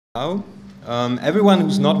Now, everyone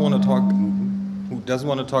who's not want to talk, who doesn't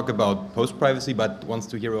want to talk about post-privacy but wants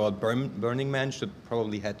to hear about Burning Man should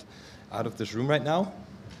probably head out of this room right now.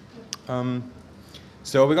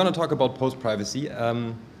 So we're going to talk about post-privacy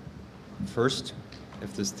first,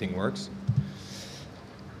 if this thing works.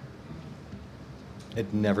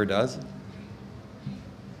 It never does.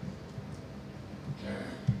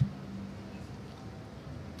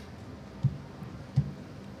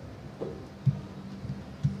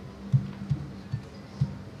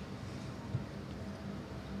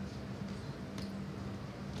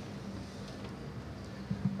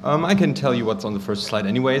 I can tell you what's on the first slide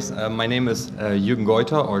anyways. My name is Jürgen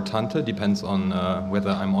Goiter, or Tante, depends on whether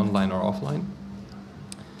I'm online or offline.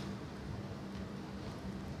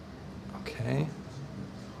 Okay.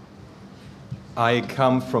 I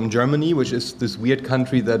come from Germany, which is this weird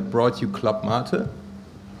country that brought you Club Mate,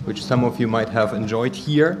 which some of you might have enjoyed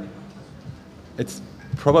here. It's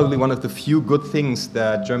probably one of the few good things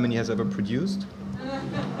that Germany has ever produced.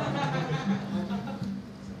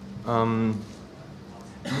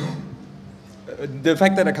 The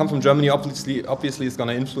fact that I come from Germany obviously is going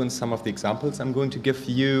to influence some of the examples I'm going to give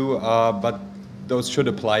you, but those should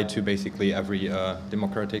apply to basically every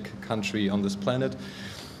democratic country on this planet.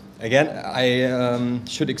 Again, I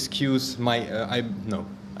should excuse my,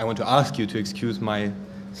 I want to ask you to excuse my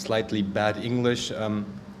slightly bad English.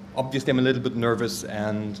 Obviously, I'm a little bit nervous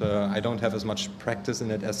and I don't have as much practice in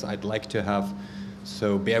it as I'd like to have,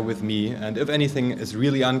 so bear with me. And if anything is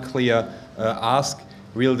really unclear, ask.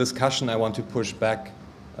 Real discussion I want to push back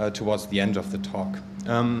towards the end of the talk.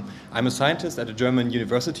 I'm a scientist at a German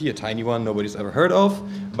university, a tiny one nobody's ever heard of,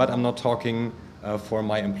 but I'm not talking for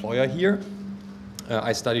my employer here.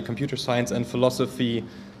 I studied computer science and philosophy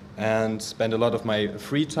and spend a lot of my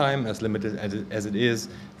free time, as limited as it is,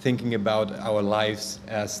 thinking about our lives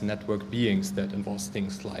as network beings. That involves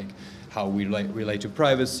things like how we relate to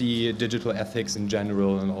privacy, digital ethics in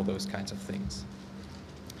general, and all those kinds of things.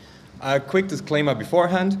 A quick disclaimer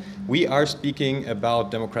beforehand, we are speaking about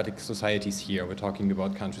democratic societies here. We're talking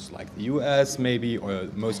about countries like the US maybe, or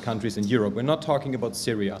most countries in Europe. We're not talking about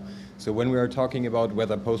Syria. So when we are talking about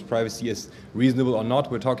whether post-privacy is reasonable or not,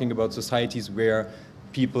 we're talking about societies where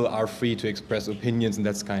people are free to express opinions and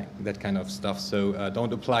that kind of stuff. So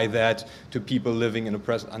don't apply that to people living in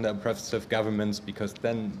under oppressive governments, because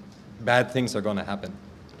then bad things are going to happen.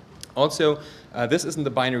 Also, this isn't the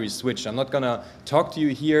binary switch. I'm not going to talk to you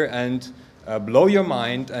here and blow your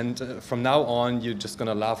mind, and from now on you're just going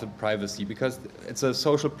to laugh at privacy, because it's a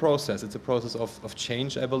social process. It's a process of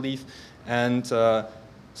change, I believe, and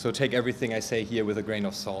so take everything I say here with a grain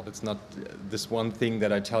of salt. It's not this one thing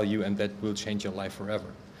that I tell you and that will change your life forever.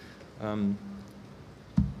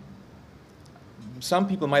 Some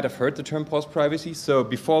people might have heard the term post-privacy, so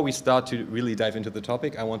before we start to really dive into the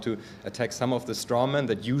topic, I want to attack some of the strawmen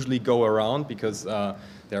that usually go around, because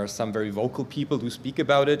there are some very vocal people who speak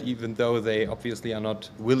about it, even though they obviously are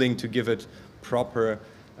not willing to give it proper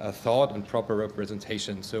thought and proper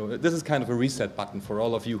representation. So this is kind of a reset button for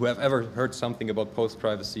all of you who have ever heard something about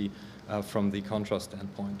post-privacy from the contra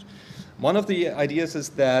standpoint. One of the ideas is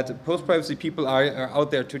that post-privacy people are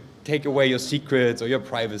out there to take away your secrets or your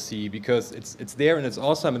privacy, because it's there and it's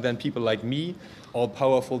awesome, and then people like me, all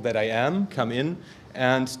powerful that I am, come in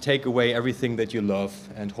and take away everything that you love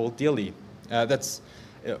and hold dearly.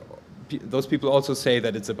 Those people also say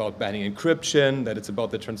that it's about banning encryption, that it's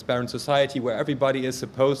about the transparent society where everybody is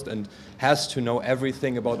supposed and has to know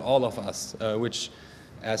everything about all of us, which,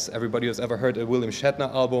 as everybody who's ever heard a William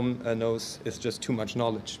Shatner album knows, is just too much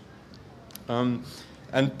knowledge.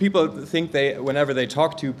 And people think whenever they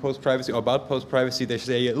talk to post-privacy or about post-privacy, they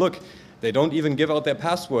say, look, they don't even give out their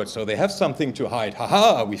passwords, so they have something to hide.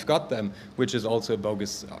 Haha, we've got them, which is also a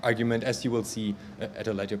bogus argument, as you will see at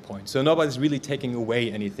a later point. So nobody's really taking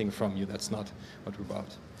away anything from you. That's not what we're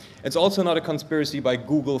about. It's also not a conspiracy by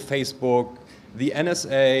Google, Facebook, the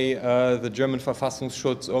NSA, the German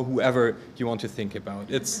Verfassungsschutz, or whoever you want to think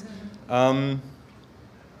about. It's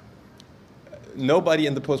nobody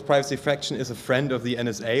in the post-privacy fraction is a friend of the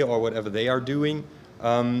NSA or whatever they are doing.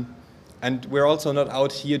 And we're also not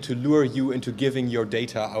out here to lure you into giving your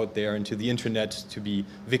data out there into the internet to be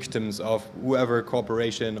victims of whoever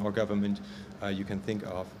corporation or government you can think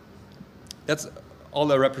of. That's all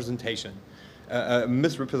a representation, a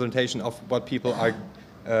misrepresentation of what people are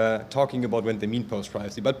talking about when they mean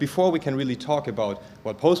post-privacy. But before we can really talk about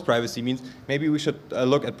what post-privacy means, maybe we should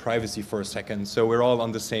look at privacy for a second, so we're all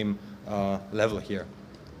on the same level here.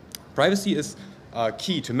 Privacy is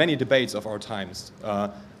key to many debates of our times.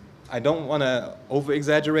 I don't want to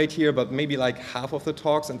over-exaggerate here, but maybe like half of the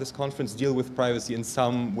talks at this conference deal with privacy in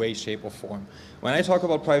some way, shape, or form. When I talk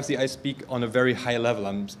about privacy, I speak on a very high level.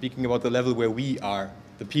 I'm speaking about the level where we are,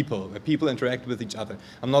 the people, where people interact with each other.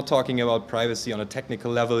 I'm not talking about privacy on a technical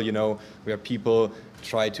level, you know, where people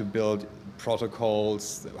try to build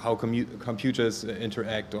protocols, how computers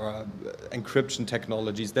interact, or encryption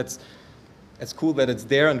technologies. It's cool that it's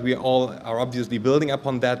there, and we all are obviously building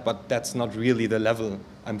upon that, but that's not really the level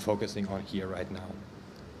I'm focusing on here right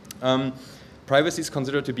now. Privacy is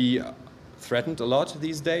considered to be threatened a lot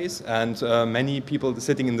these days, and many people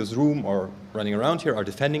sitting in this room or running around here are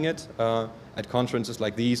defending it at conferences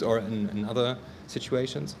like these or in other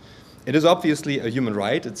situations. It is obviously a human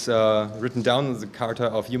right. It's written down in the Charter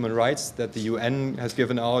of Human Rights that the UN has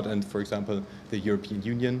given out, and, for example, the European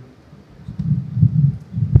Union.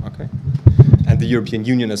 Okay. And the European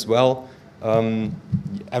Union as well.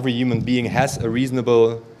 Every human being has a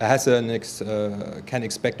reasonable, can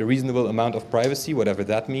expect a reasonable amount of privacy, whatever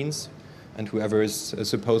that means, and whoever is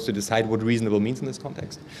supposed to decide what reasonable means in this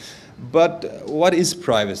context. But what is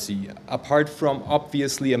privacy? Apart from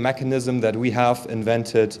obviously a mechanism that we have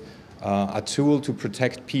invented, a tool to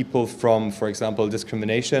protect people from, for example,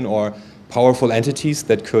 discrimination or powerful entities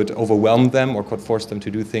that could overwhelm them or could force them to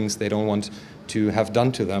do things they don't want to have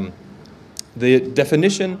done to them. The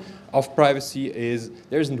definition of privacy is,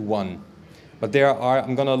 there isn't one, but there are,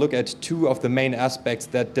 I'm going to look at two of the main aspects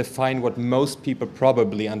that define what most people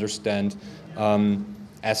probably understand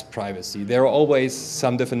as privacy. There are always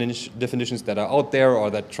some definitions that are out there or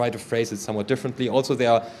that try to phrase it somewhat differently. Also,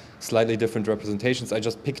 there are slightly different representations. I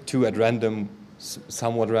just picked two at random,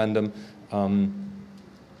 somewhat random.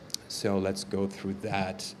 So let's go through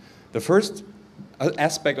that. The first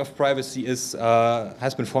aspect of privacy is,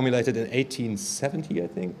 has been formulated in 1870, I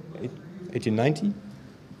think, 1890?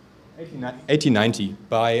 1890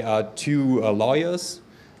 by two lawyers,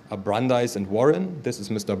 Brandeis and Warren. This is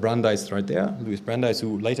Mr. Brandeis right there, Louis Brandeis,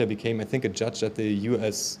 who later became, I think, a judge at the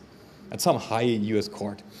US, at some high US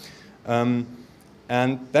court.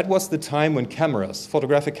 And that was the time when cameras,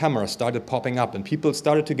 photographic cameras, started popping up, and people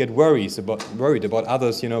started to get worried about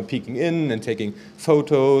others, you know, peeking in and taking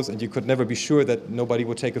photos, and you could never be sure that nobody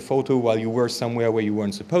would take a photo while you were somewhere where you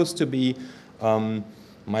weren't supposed to be.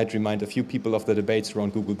 Might remind a few people of the debates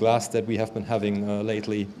around Google Glass that we have been having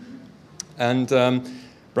lately. And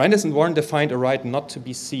Brandeis and Warren defined a right not to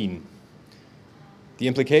be seen. The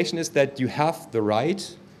implication is that you have the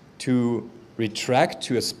right to retract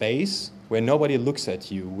to a space where nobody looks at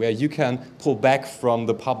you, where you can pull back from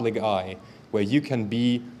the public eye, where you can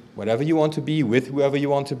be whatever you want to be, with whoever you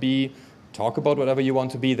want to be, talk about whatever you want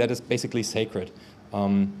to be. That is basically sacred.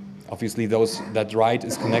 Obviously, that right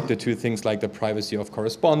is connected to things like the privacy of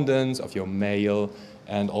correspondence, of your mail,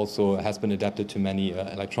 and also has been adapted to many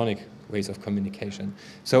electronic ways of communication.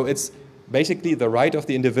 So it's basically the right of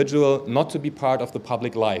the individual not to be part of the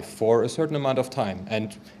public life for a certain amount of time,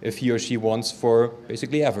 and if he or she wants, for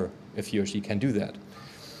basically ever, if he or she can do that.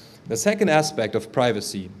 The second aspect of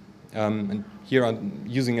privacy, and here I'm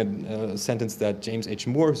using a sentence that James H.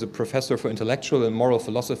 Moore, who's a professor for intellectual and moral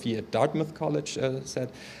philosophy at Dartmouth College,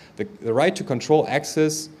 said, the right to control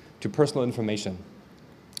access to personal information.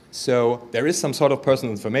 So there is some sort of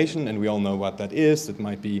personal information, and we all know what that is. It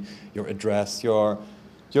might be your address, your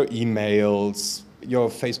emails, your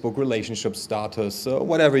Facebook relationship status,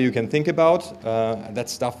 whatever you can think about. That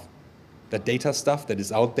stuff, that data stuff that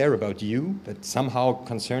is out there about you, that somehow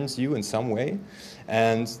concerns you in some way.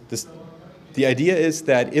 And the idea is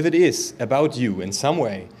that if it is about you in some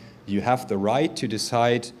way, you have the right to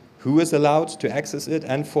decide who is allowed to access it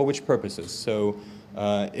and for which purposes. So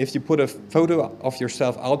if you put a photo of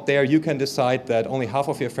yourself out there, you can decide that only half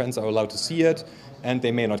of your friends are allowed to see it, and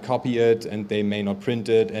they may not copy it, and they may not print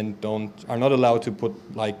it, and are not allowed to put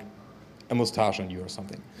like a mustache on you or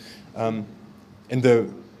something. In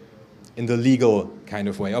the legal kind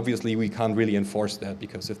of way. Obviously, we can't really enforce that,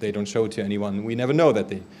 because if they don't show it to anyone, we never know that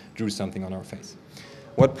they drew something on our face.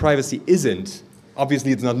 What privacy isn't,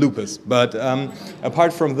 obviously it's not lupus, but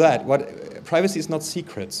apart from that, privacy is not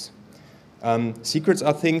secrets. Secrets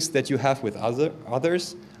are things that you have with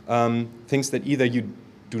others, things that either you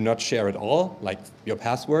do not share at all, like your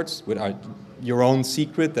passwords, which are your own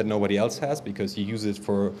secret that nobody else has because you use it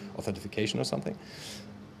for authentication or something,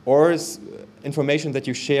 or information that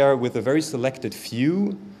you share with a very selected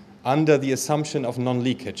few under the assumption of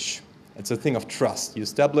non-leakage. It's a thing of trust. You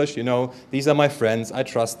establish, you know, these are my friends, I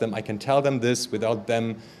trust them, I can tell them this without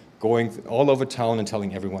them going all over town and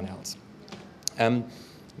telling everyone else.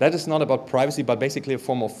 That is not about privacy, but basically a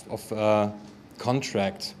form of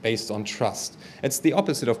contract based on trust. It's the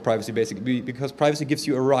opposite of privacy, basically, because privacy gives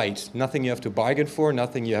you a right. Nothing you have to bargain for,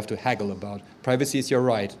 nothing you have to haggle about. Privacy is your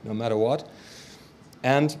right, no matter what.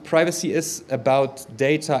 And privacy is about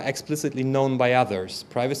data explicitly known by others.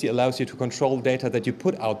 Privacy allows you to control data that you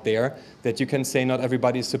put out there that you can say not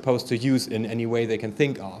everybody is supposed to use in any way they can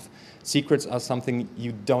think of. Secrets are something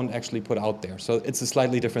you don't actually put out there. So it's a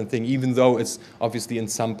slightly different thing, even though it's obviously in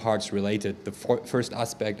some parts related. The first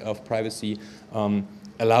aspect of privacy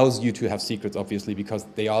allows you to have secrets, obviously, because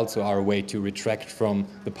they also are a way to retract from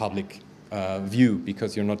the public view,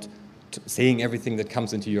 because you're not saying everything that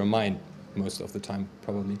comes into your mind most of the time,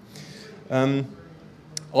 probably.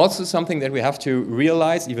 Also something that we have to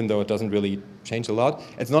realize, even though it doesn't really change a lot,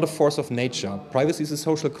 it's not a force of nature. Privacy is a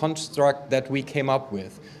social construct that we came up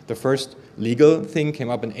with. The first legal thing came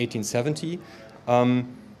up in 1870,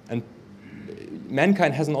 and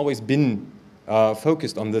mankind hasn't always been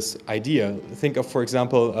focused on this idea. Think of, for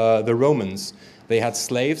example, the Romans. They had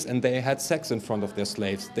slaves and they had sex in front of their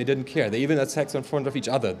slaves. They didn't care. They even had sex in front of each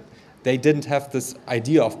other. They didn't have this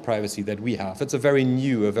idea of privacy that we have. It's a very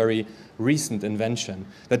new, a very recent invention.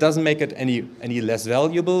 That doesn't make it any less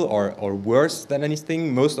valuable or worse than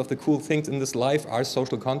anything. Most of the cool things in this life are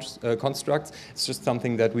social constructs. It's just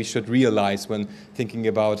something that we should realize when thinking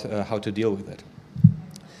about how to deal with it.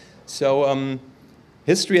 So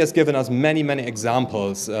history has given us many, many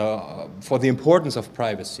examples for the importance of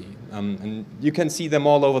privacy. And you can see them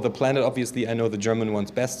all over the planet. Obviously, I know the German ones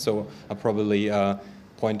best, so I'll probably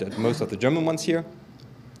point at most of the German ones here.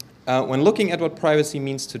 When looking at what privacy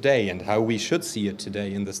means today and how we should see it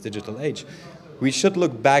today in this digital age, we should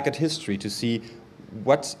look back at history to see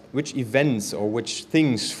which events or which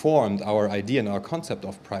things formed our idea and our concept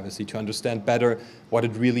of privacy, to understand better what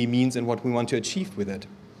it really means and what we want to achieve with it.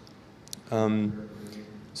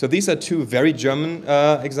 So these are two very German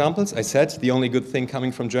examples. I said the only good thing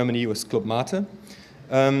coming from Germany was Club Mate.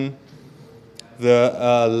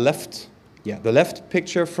 The left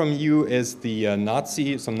picture from you is the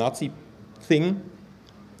some Nazi thing.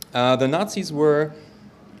 The Nazis were,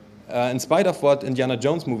 in spite of what Indiana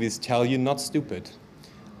Jones movies tell you, not stupid.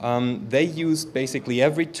 They used basically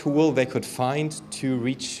every tool they could find to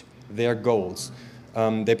reach their goals.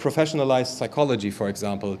 They professionalized psychology, for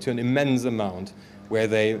example, to an immense amount, where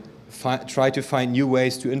they try to find new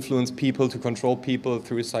ways to influence people, to control people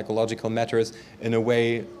through psychological matters in a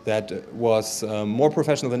way that was more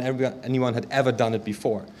professional than anyone had ever done it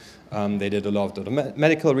before. They did a lot of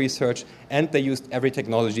medical research, and they used every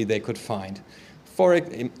technology they could find.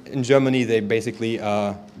 In Germany, they basically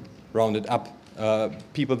rounded up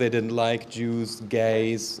people they didn't like, Jews,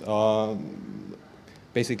 gays,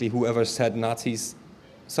 basically whoever said Nazis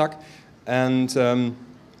suck, and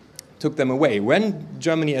took them away. When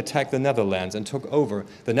Germany attacked the Netherlands and took over,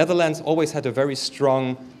 the Netherlands always had a very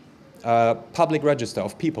strong public register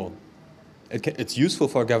of people. It's useful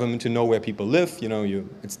for a government to know where people live.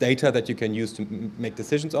 It's data that you can use to make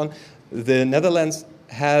decisions on. The Netherlands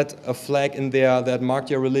had a flag in there that marked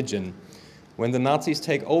your religion. When the Nazis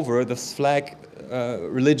take over, this flag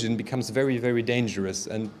religion becomes very, very dangerous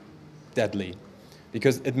and deadly,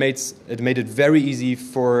 because it made it very easy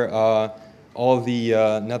for all the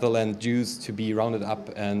Netherlands Jews to be rounded up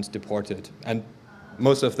and deported, and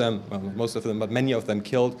most of them, but many of them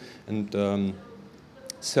killed. And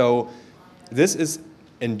so this is,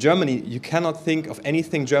 in Germany, you cannot think of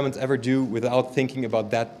anything Germans ever do without thinking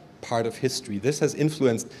about that part of history. This has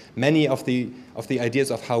influenced many of the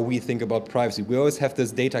ideas of how we think about privacy. We always have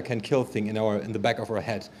this data can kill thing in the back of our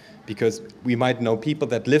head, because we might know people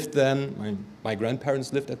that lived then. My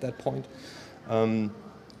grandparents lived at that point.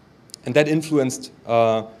 And that influenced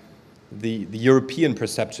the European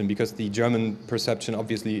perception, because the German perception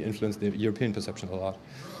obviously influenced the European perception a lot.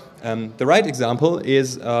 The right example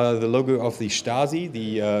is the logo of the Stasi,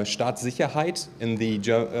 the Staatssicherheit in the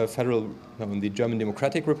in the German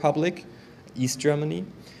Democratic Republic, East Germany.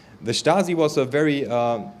 The Stasi was a very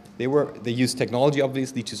they used technology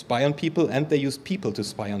obviously to spy on people, and they used people to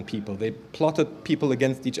spy on people. They plotted people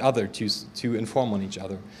against each other to inform on each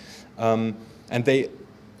other, and they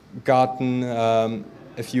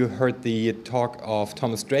if you heard the talk of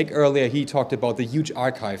Thomas Drake earlier, he talked about the huge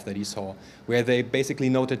archive that he saw, where they basically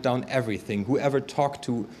noted down everything, whoever talked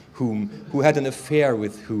to whom, who had an affair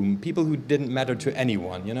with whom, people who didn't matter to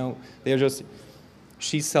anyone, They're just,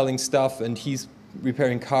 she's selling stuff and he's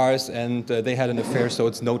repairing cars, and they had an affair, so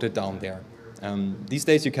it's noted down there. These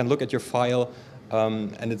days you can look at your file,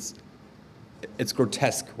 and it's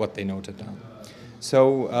grotesque what they noted down.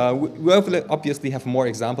 So we obviously have more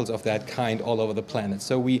examples of that kind all over the planet.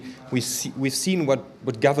 So we've seen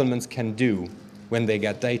what governments can do when they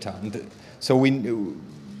get data. And so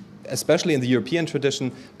especially in the European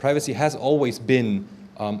tradition, privacy has always been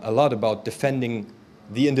a lot about defending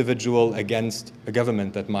the individual against a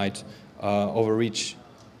government that might overreach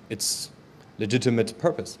its legitimate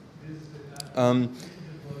purpose.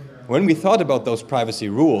 When we thought about those privacy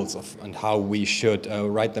rules and how we should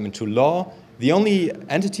write them into law, the only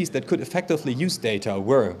entities that could effectively use data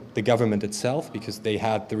were the government itself, because they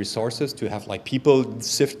had the resources to have like people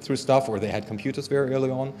sift through stuff, or they had computers very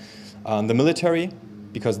early on. The military,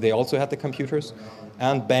 because they also had the computers,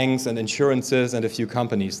 and banks and insurances and a few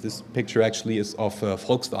companies. This picture actually is of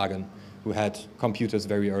Volkswagen, who had computers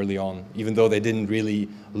very early on, even though they didn't really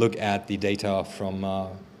look at the data from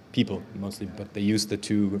people mostly, but they used it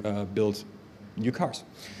to build new cars.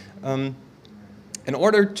 In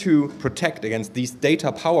order to protect against these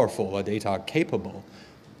data powerful or data capable,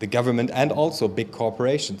 the government and also big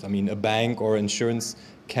corporations, I mean, a bank or insurance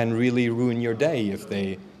can really ruin your day if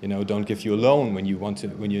they, don't give you a loan when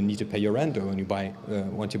you need to pay your rent, or when you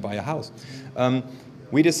want to buy a house.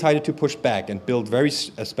 We decided to push back and build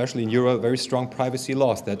especially in Europe, very strong privacy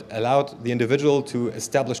laws that allowed the individual to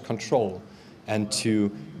establish control and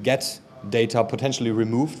to get data potentially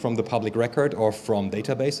removed from the public record or from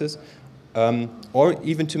databases, or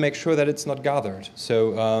even to make sure that it's not gathered.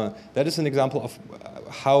 So that is an example of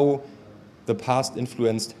how the past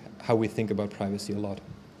influenced how we think about privacy a lot.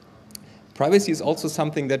 Privacy is also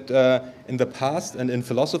something that in the past and in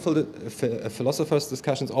philosophers'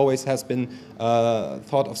 discussions always has been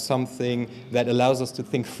thought of something that allows us to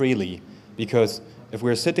think freely. Because if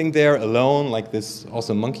we're sitting there alone, like this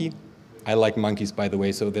awesome monkey, I like monkeys, by the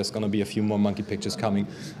way, so there's going to be a few more monkey pictures coming.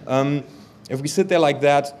 If we sit there like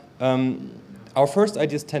that, our first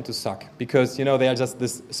ideas tend to suck, because they are just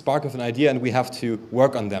this spark of an idea, and we have to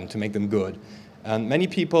work on them to make them good. And many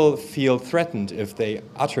people feel threatened if they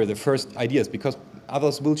utter the first ideas, because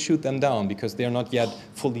others will shoot them down because they are not yet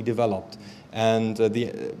fully developed. And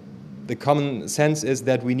the common sense is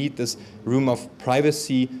that we need this room of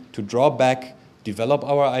privacy to draw back, develop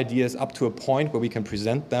our ideas up to a point where we can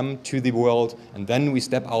present them to the world, and then we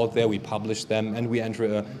step out there, we publish them, and we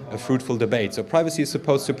enter a fruitful debate. So privacy is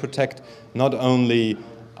supposed to protect not only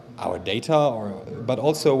our data, but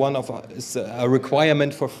also is a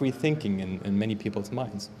requirement for free thinking in many people's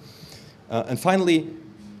minds. And finally,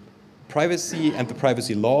 privacy and the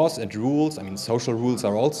privacy laws and rules, I mean social rules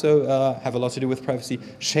are also have a lot to do with privacy,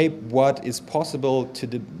 shape what is possible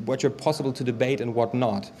what you're possible to debate and what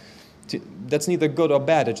not. That's neither good or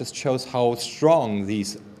bad, it just shows how strong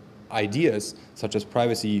these ideas, such as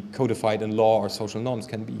privacy codified in law or social norms,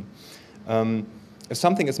 can be. If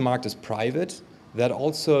something is marked as private, that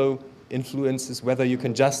also influences whether you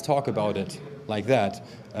can just talk about it like that.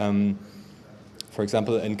 For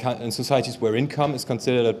example, in societies where income is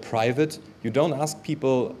considered private, you don't ask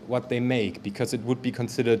people what they make, because it would be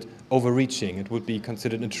considered overreaching. It would be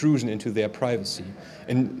considered intrusion into their privacy.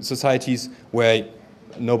 In societies where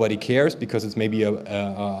nobody cares, because it's maybe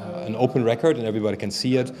an open record and everybody can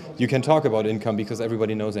see it, you can talk about income because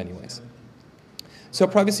everybody knows anyways. So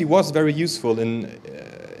privacy was very useful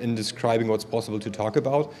in describing what's possible to talk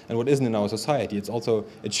about and what isn't in our society.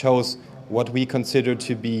 It shows what we consider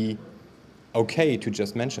to be okay to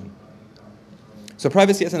just mention. So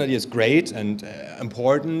privacy as an idea is great and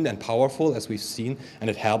important and powerful, as we've seen, and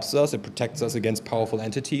it helps us, it protects us against powerful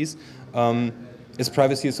entities. Is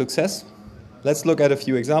privacy a success? Let's look at a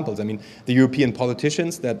few examples. I mean, the European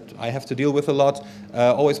politicians that I have to deal with a lot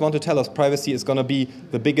always want to tell us privacy is going to be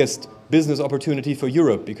the biggest business opportunity for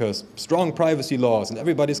Europe, because strong privacy laws, and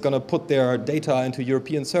everybody's going to put their data into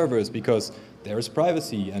European servers because there is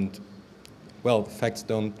privacy. And, well, facts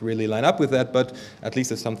don't really line up with that, but at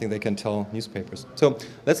least it's something they can tell newspapers. So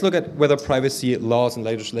let's look at whether privacy laws and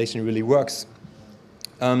legislation really works.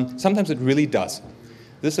 Sometimes it really does.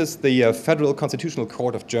 This is the Federal Constitutional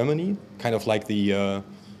Court of Germany, kind of like the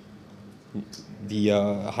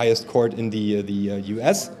highest court in the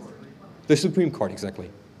US. The Supreme Court,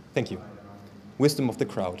 exactly. Thank you. Wisdom of the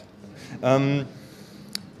crowd.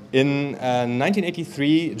 In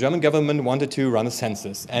 1983, German government wanted to run a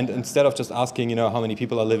census, and instead of just asking, how many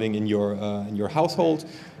people are living in your household,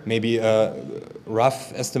 maybe a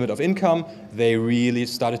rough estimate of income, they really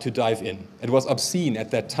started to dive in. It was obscene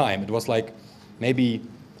at that time. It was like maybe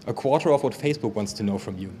a quarter of what Facebook wants to know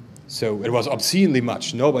from you. So it was obscenely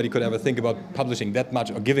much. Nobody could ever think about publishing that much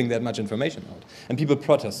or giving that much information out. And people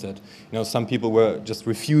protested. Some people were just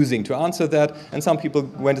refusing to answer that, and some people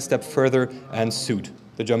went a step further and sued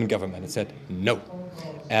the German government and said no.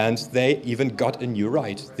 And they even got a new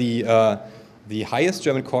right. The highest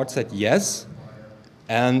German court said yes,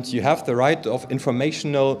 And you have the right of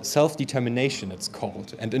informational self-determination, it's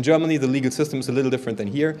called. And in Germany, the legal system is a little different than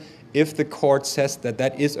here. If the court says that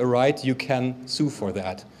that is a right, you can sue for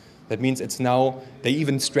that. That means it's now, they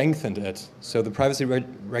even strengthened it. So the privacy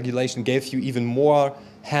regulation gave you even more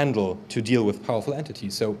handle to deal with powerful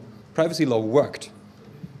entities. So privacy law worked.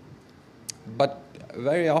 But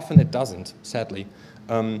very often it doesn't, sadly.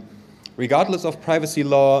 Regardless of privacy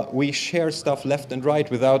law, we share stuff left and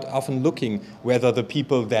right without often looking whether the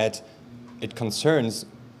people that it concerns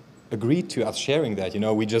agreed to us sharing that. You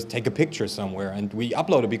know, we just take a picture somewhere and we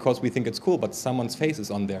upload it because we think it's cool, but someone's face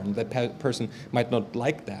is on there and that person might not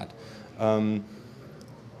like that.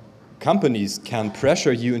 Companies can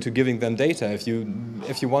pressure you into giving them data. If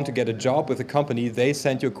you want to get a job with a company, they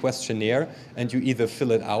send you a questionnaire and you either fill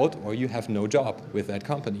it out or you have no job with that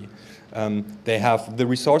company. They have the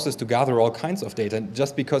resources to gather all kinds of data.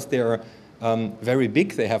 Just because they're very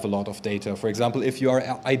big, they have a lot of data. For example, if you are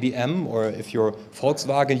IBM or if you're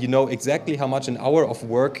Volkswagen, you know exactly how much an hour of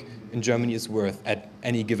work in Germany is worth at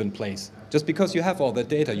any given place. Just because you have all that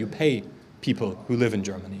data, you pay people who live in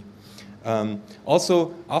Germany.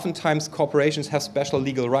 Also, oftentimes corporations have special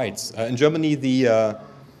legal rights. In Germany, the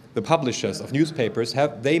publishers of newspapers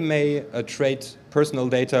they may trade personal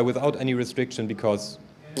data without any restriction because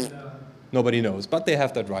nobody knows, but they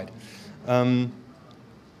have that right. And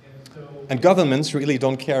governments really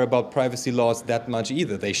don't care about privacy laws that much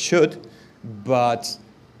either. They should, but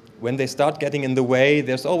when they start getting in the way,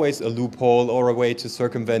 there's always a loophole or a way to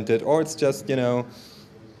circumvent it, or it's just, you know,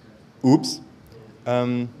 oops.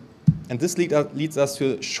 And this leads us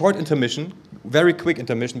to a short intermission, very quick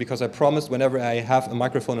intermission, because I promised whenever I have a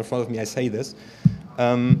microphone in front of me, I say this.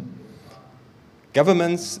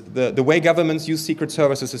 Governments, the way governments use secret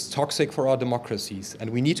services is toxic for our democracies, and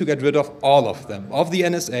we need to get rid of all of them, of the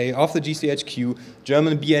NSA, of the GCHQ,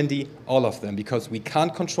 German BND, all of them, because we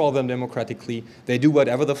can't control them democratically. They do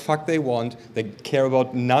whatever the fuck they want. They care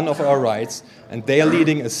about none of our rights, and they are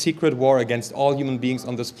leading a secret war against all human beings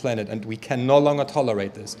on this planet, and we can no longer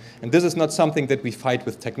tolerate this. And this is not something that we fight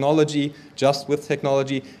with technology, just with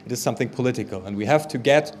technology. It is something political, and we have to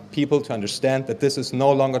get people to understand that this is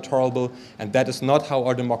no longer tolerable, and that is not how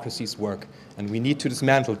our democracies work, and we need to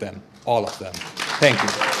dismantle them, all of them. Thank you.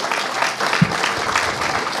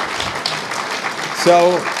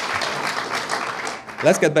 So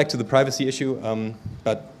let's get back to the privacy issue,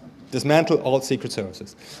 but dismantle all secret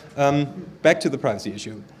services. Back to the privacy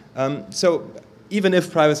issue. So even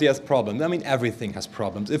if privacy has problems, I mean everything has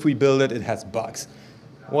problems. If we build it, it has bugs.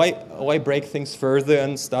 Why break things further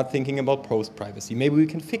and start thinking about post-privacy? Maybe we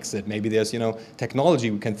can fix it. Maybe there's, you know, technology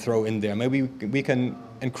we can throw in there. Maybe we can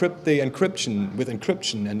encrypt the encryption with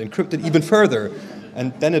encryption and encrypt it even further,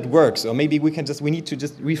 and then it works. Or maybe we need to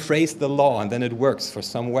just rephrase the law and then it works for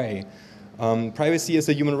some way. Privacy is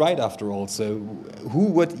a human right after all, so who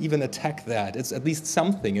would even attack that? It's at least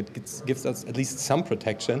something. It gives us at least some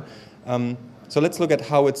protection. So let's look at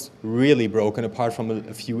how it's really broken, apart from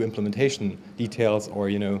a few implementation details or,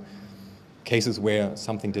 you know, cases where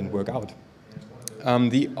something didn't work out.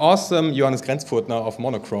 The awesome Johannes Grenzfurthner of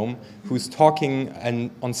Monochrome, who's talking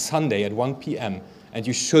on Sunday at 1 p.m., and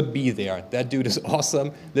you should be there. That dude is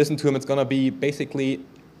awesome. Listen to him. It's going to be basically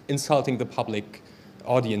insulting the public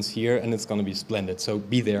audience here, and it's going to be splendid. So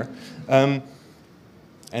be there.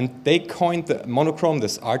 And they coined the Monochrome,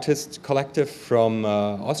 this artist collective from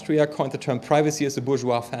Austria, coined the term privacy as a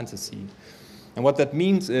bourgeois fantasy. And what that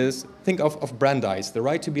means is, think of Brandeis, the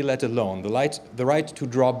right to be let alone, the right to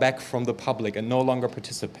draw back from the public and no longer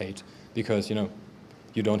participate because, you know,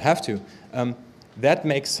 you don't have to. That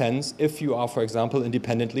makes sense if you are, for example,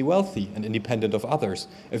 independently wealthy and independent of others.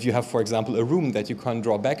 If you have, for example, a room that you can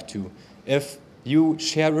draw back to. If you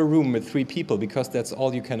share a room with 3 people because that's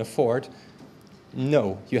all you can afford,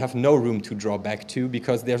 no, you have no room to draw back to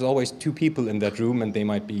because there's always 2 people in that room and they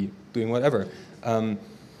might be doing whatever.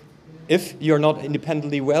 If you're not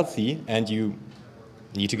independently wealthy and you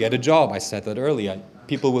need to get a job, I said that earlier,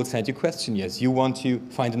 people will send you questionnaires. You want to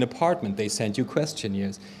find an apartment, they send you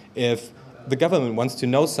questionnaires. If the government wants to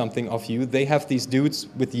know something of you, they have these dudes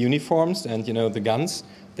with the uniforms and, you know, the guns.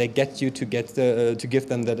 They get you to give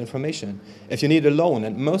them that information. If you need a loan,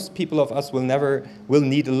 and most people of us will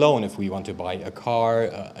need a loan if we want to buy a car,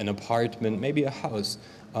 an apartment, maybe a house.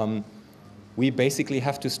 We basically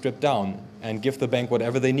have to strip down and give the bank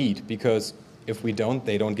whatever they need, because if we don't,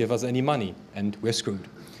 they don't give us any money, and we're screwed.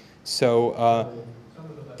 So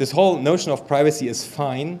this whole notion of privacy is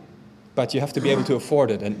fine, but you have to be able to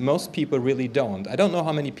afford it, and most people really don't. I don't know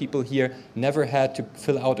how many people here never had to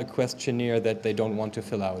fill out a questionnaire that they don't want to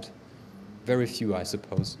fill out. Very few, I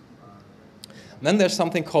suppose. And then there's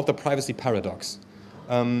something called the privacy paradox.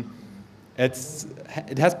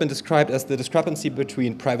 It has been described as the discrepancy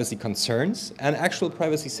between privacy concerns and actual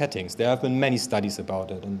privacy settings. There have been many studies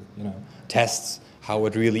about it and tests how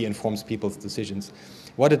it really informs people's decisions.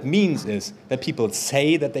 What it means is that people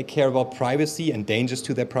say that they care about privacy and dangers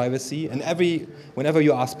to their privacy, and whenever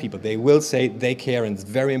you ask people, they will say they care and it's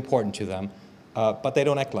very important to them, but they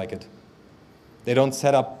don't act like it. They don't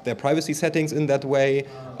set up their privacy settings in that way.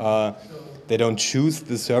 They don't choose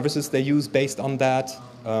the services they use based on that.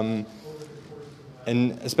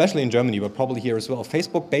 And especially in Germany, but probably here as well,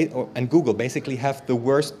 Facebook and Google basically have the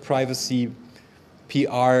worst privacy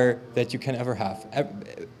PR that you can ever have.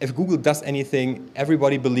 If Google does anything,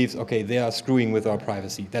 everybody believes, okay, they are screwing with our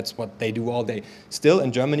privacy. That's what they do all day. Still,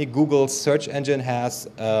 in Germany, Google's search engine has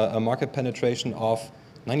a market penetration of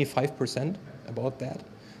 95%, about that.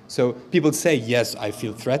 So people say, yes, I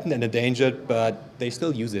feel threatened and endangered, but they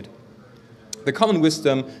still use it. The common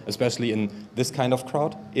wisdom, especially in this kind of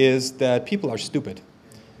crowd, is that people are stupid.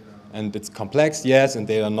 And it's complex, yes, and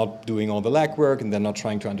they are not doing all the legwork, and they're not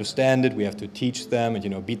trying to understand it. We have to teach them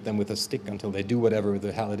and beat them with a stick until they do whatever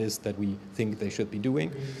the hell it is that we think they should be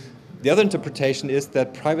doing. The other interpretation is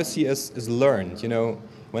that privacy is learned.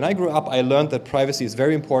 When I grew up, I learned that privacy is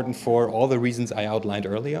very important for all the reasons I outlined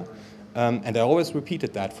earlier. And I always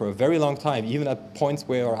repeated that for a very long time, even at points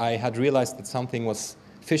where I had realized that something was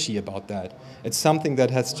fishy about that. It's something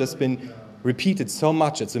that has just been repeated so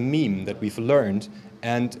much. It's a meme that we've learned,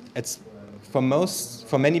 and it's for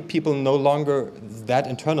many people no longer that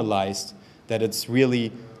internalized that it's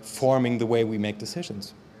really forming the way we make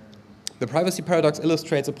decisions. The privacy paradox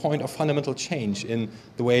illustrates a point of fundamental change in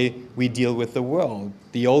the way we deal with the world.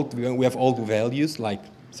 We have old values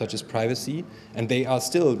such as privacy, and they are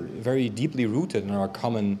still very deeply rooted in our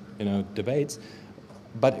common debates.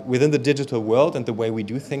 But within the digital world and the way we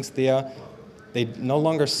do things there, they no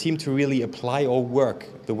longer seem to really apply or work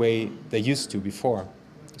the way they used to before.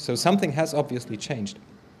 So something has obviously changed.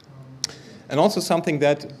 And also something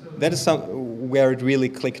that is where it really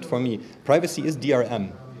clicked for me. Privacy is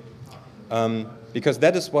DRM. Because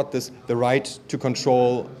that is what the right to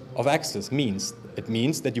control of access means. It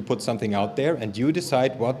means that you put something out there and you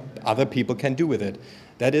decide what other people can do with it.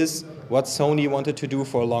 That is what Sony wanted to do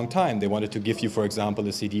for a long time. They wanted to give you, for example,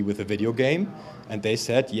 a CD with a video game, and they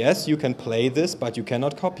said, yes, you can play this, but you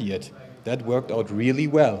cannot copy it. That worked out really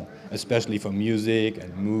well, especially for music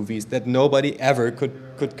and movies that nobody ever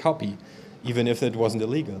could copy, even if it wasn't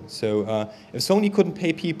illegal. So if Sony couldn't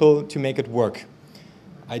pay people to make it work,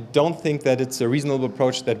 I don't think that it's a reasonable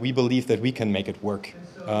approach that we believe that we can make it work,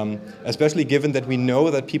 especially given that we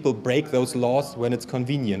know that people break those laws when it's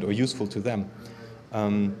convenient or useful to them.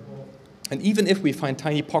 And even if we find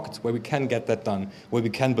tiny pockets where we can get that done, where we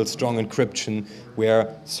can build strong encryption,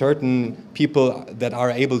 where certain people that are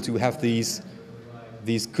able to have these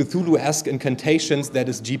Cthulhu-esque incantations, that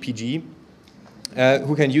is GPG,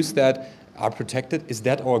 who can use that, are protected, is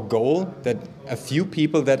that our goal? That a few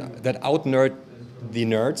people that out-nerd the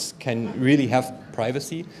nerds can really have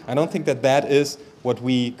privacy? I don't think that is what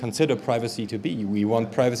we consider privacy to be. We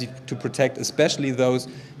want privacy to protect especially those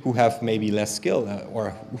who have maybe less skill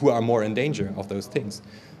or who are more in danger of those things.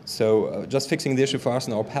 So just fixing the issue for us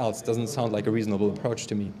and our pals doesn't sound like a reasonable approach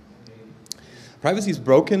to me. Privacy is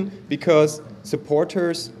broken because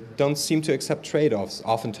supporters don't seem to accept trade-offs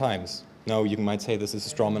oftentimes. Now, you might say this is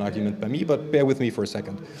a strawman argument by me, but bear with me for a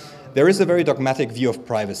second. There is a very dogmatic view of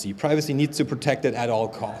privacy. Privacy needs to protect it at all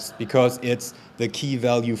costs because it's the key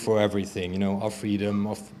value for everything, of freedom,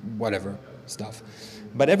 of whatever stuff.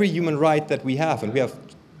 But every human right that we have, and we have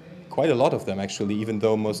quite a lot of them actually, even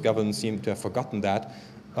though most governments seem to have forgotten that,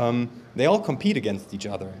 they all compete against each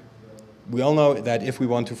other. We all know that if we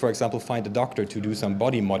want to, for example, find a doctor to do some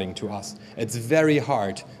body modding to us, it's very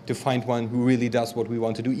hard to find one who really does what we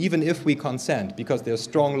want to do, even if we consent, because there are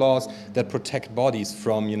strong laws that protect bodies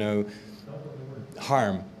from,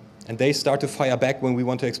 harm. And they start to fire back when we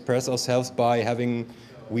want to express ourselves by having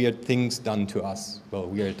weird things done to us. Well,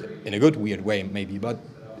 weird in a good weird way, maybe, but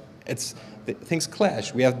things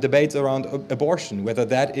clash. We have debates around abortion, whether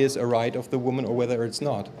that is a right of the woman or whether it's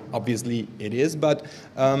not. Obviously, it is, but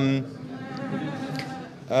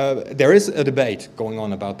there is a debate going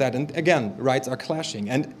on about that. And again, rights are clashing.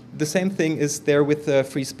 And the same thing is there with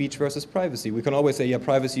free speech versus privacy. We can always say, yeah,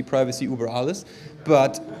 privacy, über alles,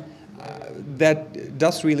 but that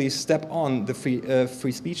does really step on the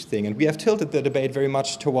free speech thing. And we have tilted the debate very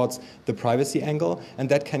much towards the privacy angle, and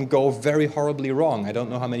that can go very horribly wrong. I don't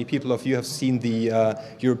know how many people of you have seen the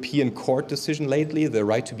European Court decision lately, the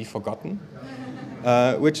right to be forgotten,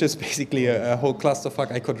 which is basically a whole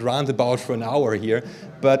clusterfuck I could rant about for an hour here.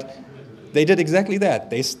 But they did exactly that.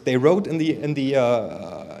 They wrote in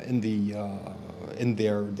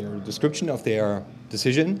their description of their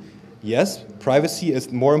decision, yes, privacy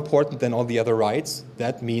is more important than all the other rights.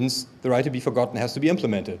 That means the right to be forgotten has to be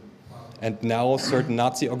implemented. And now certain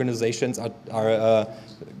Nazi organizations are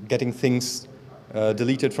getting things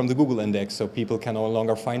deleted from the Google index, so people can no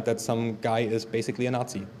longer find that some guy is basically a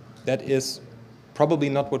Nazi. That is probably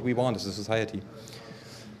not what we want as a society.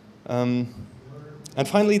 And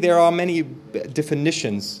finally, there are many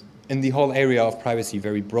definitions in the whole area of privacy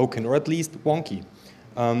very broken, or at least wonky.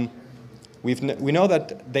 We know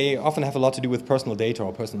that they often have a lot to do with personal data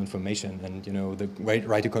or personal information, and the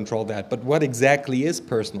right to control that. But what exactly is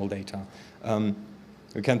personal data?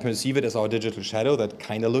 We can perceive it as our digital shadow that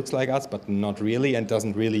kind of looks like us, but not really, and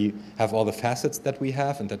doesn't really have all the facets that we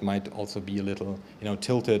have, and that might also be a little,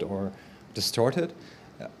 tilted or distorted.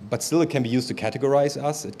 But still, it can be used to categorize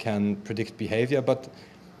us. It can predict behavior. But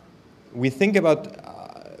we think about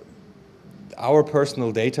our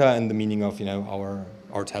personal data in the meaning of,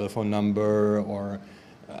 our telephone number or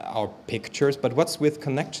our pictures. But what's with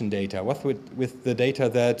connection data? What's with the data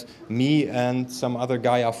that me and some other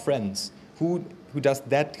guy are friends? Who does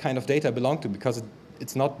that kind of data belong to? Because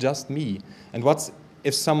it's not just me. And what's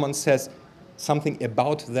if someone says something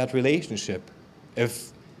about that relationship?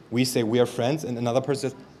 If we say we are friends and another person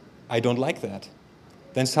says, I don't like that,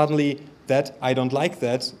 then suddenly that I don't like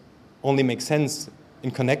that only makes sense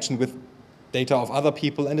in connection with data of other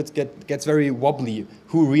people, and it gets very wobbly.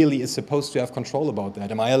 Who really is supposed to have control about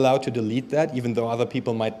that? Am I allowed to delete that, even though other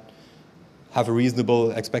people might have a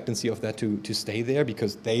reasonable expectancy of that to stay there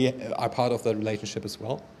because they are part of that relationship as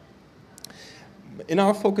well? In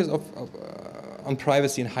our focus on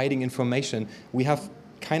privacy and hiding information, we have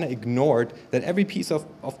kind of ignored that every piece of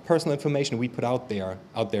personal information we put out there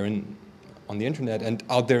on the internet and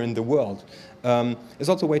out there in the world is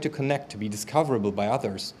also a way to connect, to be discoverable by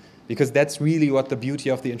others. Because that's really what the beauty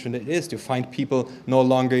of the internet is, to find people no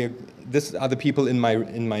longer, this are the people in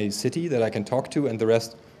my city that I can talk to and the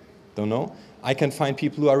rest don't know. I can find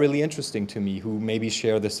people who are really interesting to me, who maybe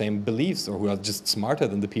share the same beliefs or who are just smarter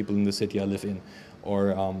than the people in the city I live in,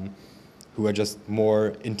 or who are just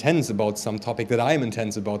more intense about some topic that I'm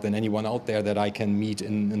intense about than anyone out there that I can meet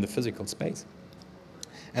in the physical space.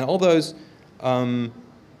 And all those,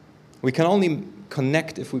 we can only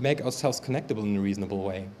connect if we make ourselves connectable in a reasonable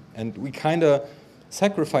way. And we kind of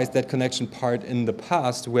sacrificed that connection part in the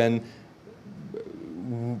past when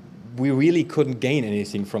we really couldn't gain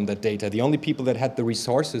anything from that data. The only people that had the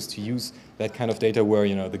resources to use that kind of data were,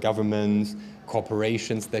 the governments,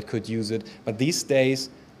 corporations that could use it. But these days,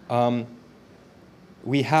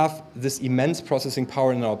 we have this immense processing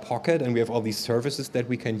power in our pocket, and we have all these services that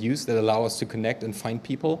we can use that allow us to connect and find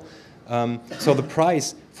people. So the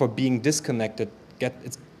price for being disconnected,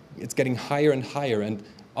 it's getting higher and higher. And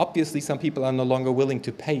obviously, some people are no longer willing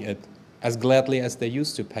to pay it as gladly as they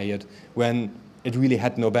used to pay it when it really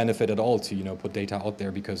had no benefit at all to put data out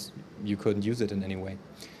there because you couldn't use it in any way.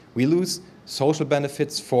 We lose social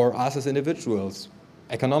benefits for us as individuals,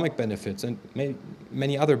 economic benefits, and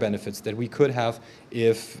many other benefits that we could have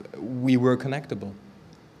if we were connectable.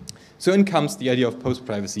 So in comes the idea of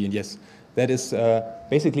post-privacy, and yes, that is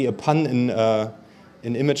basically a pun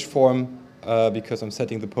in image form because I'm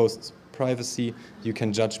setting the post-privacy. You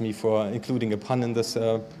can judge me for including a pun in this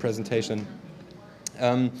presentation.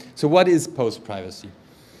 So what is post-privacy?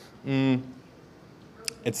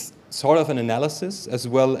 It's sort of an analysis as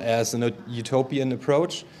well as a utopian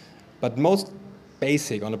approach, but most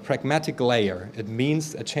basic, on a pragmatic layer, it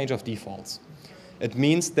means a change of defaults. It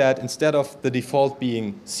means that instead of the default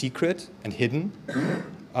being secret and hidden,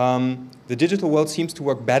 the digital world seems to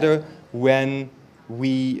work better when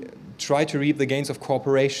we try to reap the gains of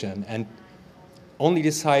cooperation and only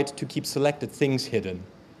decide to keep selected things hidden.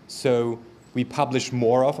 So we publish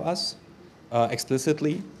more of us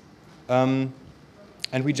explicitly, and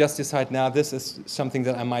we just decide, now this is something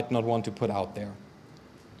that I might not want to put out there.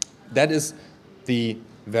 That is the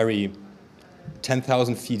very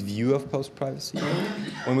 10,000 feet view of post-privacy.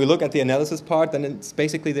 When we look at the analysis part, then it's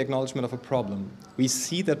basically the acknowledgement of a problem. We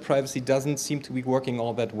see that privacy doesn't seem to be working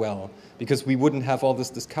all that well, because we wouldn't have all these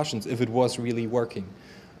discussions if it was really working.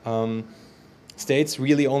 States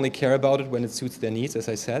really only care about it when it suits their needs, as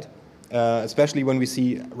I said. Especially when we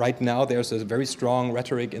see right now there's a very strong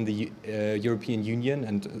rhetoric in the European Union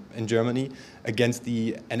and in Germany against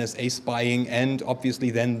the NSA spying, and obviously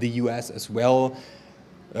then the US as well.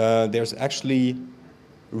 There's actually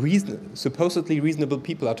supposedly reasonable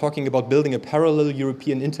people are talking about building a parallel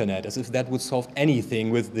European internet, as if that would solve anything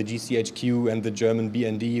with the GCHQ and the German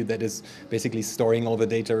BND that is basically storing all the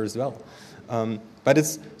data as well. But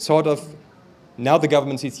it's sort of Now the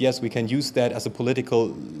government sees, yes, we can use that as a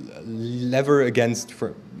political lever against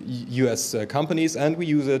US companies, and we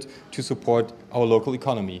use it to support our local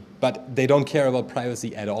economy. But they don't care about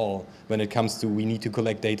privacy at all when it comes to we need to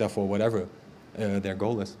collect data for whatever their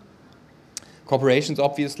goal is. Corporations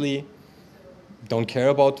obviously don't care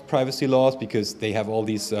about privacy laws because they have all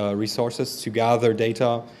these resources to gather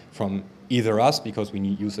data from either us because we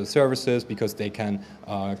need user services, because they can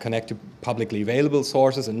connect to publicly available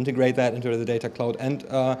sources and integrate that into the data cloud, and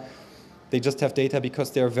they just have data because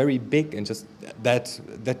they're very big, and just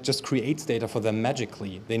that just creates data for them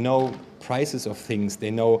magically. They know prices of things,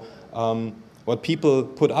 they know what people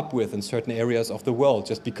put up with in certain areas of the world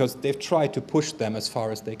just because they've tried to push them as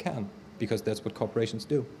far as they can, because that's what corporations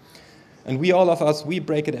do. And all of us, we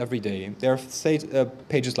break it every day. There are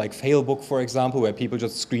pages like Failbook, for example, where people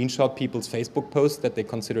just screenshot people's Facebook posts that they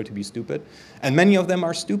consider to be stupid. And many of them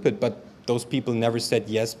are stupid, but those people never said,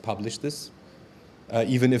 yes, publish this.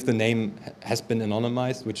 Even if the name has been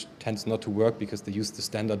anonymized, which tends not to work because they use the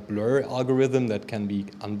standard blur algorithm that can be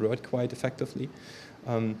unblurred quite effectively.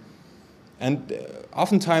 And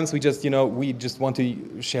oftentimes we just want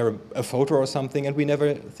to share a photo or something, and we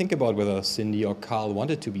never think about whether Cindy or Carl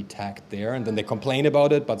wanted to be tagged there, and then they complain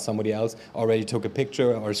about it, but somebody else already took a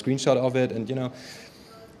picture or a screenshot of it, and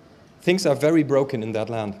things are very broken in that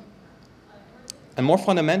land. And more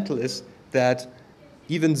fundamental is that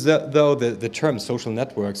even though the term social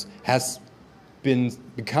networks has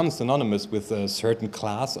become synonymous with a certain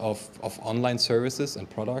class of online services and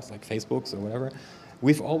products like Facebooks or whatever,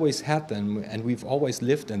 we've always had them, and we've always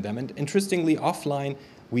lived in them. And interestingly, offline,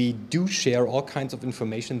 we do share all kinds of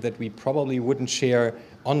information that we probably wouldn't share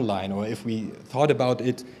online, or if we thought about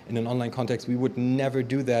it in an online context, we would never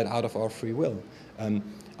do that out of our free will.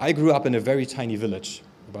 I grew up in a very tiny village,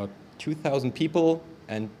 about 2,000 people,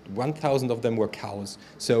 and 1,000 of them were cows.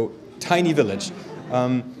 So, tiny village.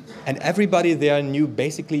 And everybody there knew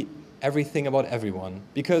basically everything about everyone,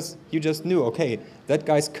 because you just knew, okay, that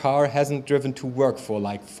guy's car hasn't driven to work for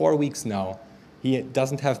like 4 weeks now. He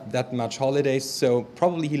doesn't have that much holidays, so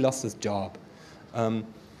probably he lost his job.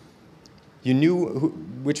 You knew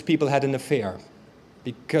which people had an affair,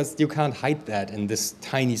 because you can't hide that in this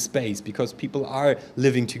tiny space, because people are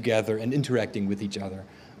living together and interacting with each other.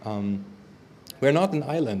 We're not an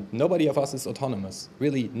island. Nobody of us is autonomous,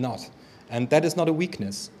 really not. And that is not a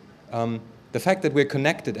weakness. The fact that we're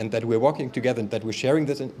connected and that we're working together and that we're sharing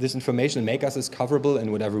this information and make us discoverable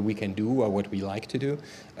in whatever we can do or what we like to do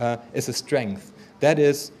is a strength. That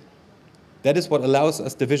is what allows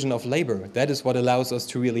us division of labor. That is what allows us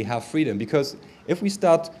to really have freedom. Because if we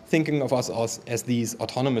start thinking of us as these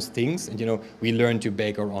autonomous things, and we learn to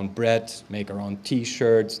bake our own bread, make our own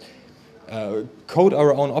T-shirts, code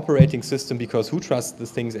our own operating system, because who trusts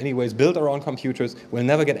these things anyways, build our own computers, we'll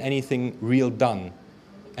never get anything real done.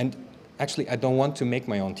 And actually, I don't want to make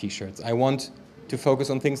my own T-shirts. I want to focus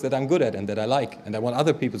on things that I'm good at and that I like. And I want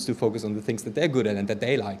other people to focus on the things that they're good at and that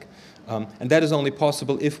they like. And that is only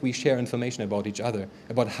possible if we share information about each other,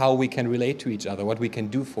 about how we can relate to each other, what we can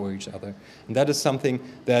do for each other. And that is something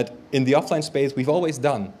that in the offline space we've always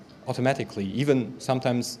done automatically. Even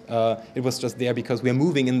sometimes it was just there because we're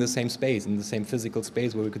moving in the same space, in the same physical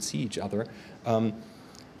space where we could see each other. And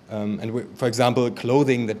for example,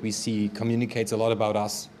 clothing that we see communicates a lot about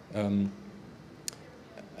us.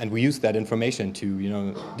 And we use that information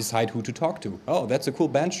to, decide who to talk to. Oh, that's a cool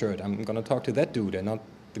band shirt. I'm going to talk to that dude and not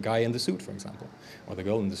the guy in the suit, for example, or the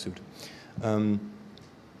girl in the suit. And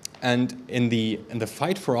in the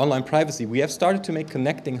fight for online privacy, we have started to make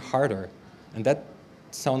connecting harder. And that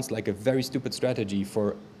sounds like a very stupid strategy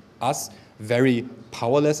for us, very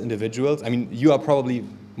powerless individuals. I mean, you are probably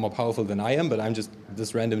more powerful than I am, but I'm just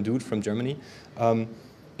this random dude from Germany.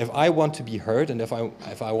 If I want to be heard, and if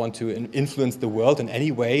I want to influence the world in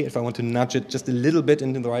any way, if I want to nudge it just a little bit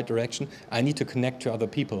into the right direction, I need to connect to other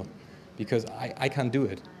people, because I can't do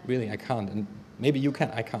it. Really, I can't. And maybe you can,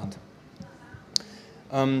 I can't.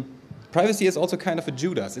 Privacy is also kind of a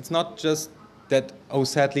Judas. It's not just that, oh,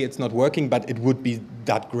 sadly it's not working, but it would be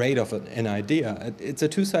that great of an idea. It's a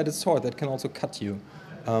two-sided sword that can also cut you.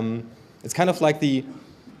 It's kind of like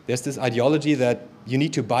there's this ideology that you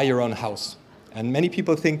need to buy your own house. And many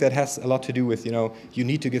people think that has a lot to do with, you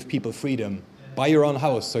need to give people freedom. Buy your own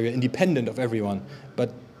house so you're independent of everyone.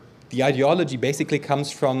 But the ideology basically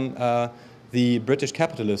comes from the British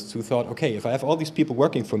capitalists who thought, okay, if I have all these people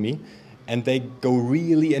working for me and they go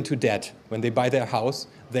really into debt when they buy their house,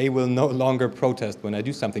 they will no longer protest when I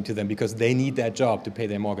do something to them because they need that job to pay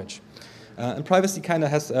their mortgage. And privacy kind of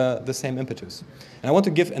has the same impetus. And I want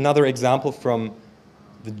to give another example from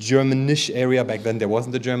the Germanish area. Back then there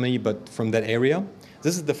wasn't a Germany, but from that area.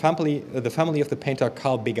 This is the family of the painter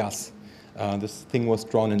Carl Begas. This thing was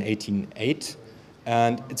drawn in 1808,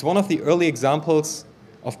 and it's one of the early examples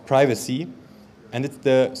of privacy, and it's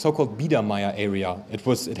the so-called Biedermeier area. It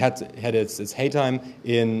had its heytime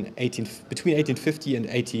between 1850 and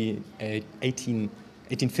 1815 and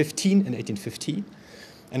 1850,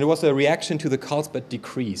 and it was a reaction to the Carlsbad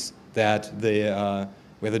decrees that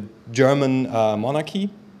where the German monarchy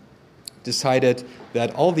decided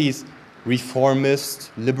that all these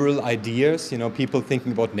reformist, liberal ideas, people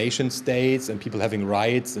thinking about nation states and people having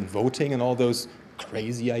rights and voting and all those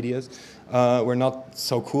crazy ideas, were not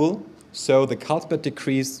so cool. So the Carlsbad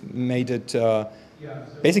decrees made it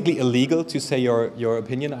basically illegal to say your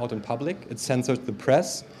opinion out in public. It censored the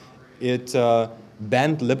press. It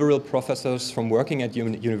banned liberal professors from working at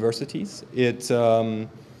universities. It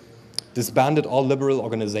disbanded all liberal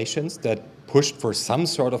organizations that pushed for some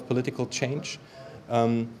sort of political change.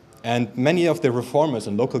 And many of the reformers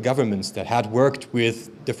and local governments that had worked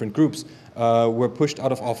with different groups were pushed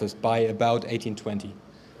out of office by about 1820.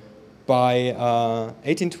 By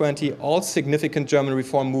 1820, all significant German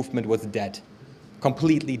reform movement was dead,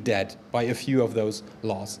 completely dead by a few of those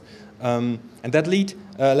laws. And that led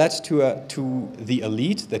to the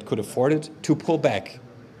elite that could afford it to pull back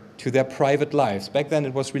to their private lives. Back then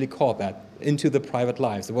it was really called that, into the private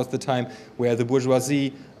lives. It was the time where the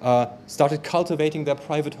bourgeoisie started cultivating their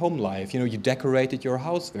private home life. You decorated your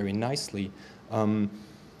house very nicely.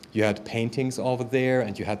 You had paintings over there,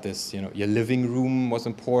 and you had this, your living room was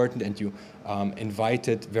important, and you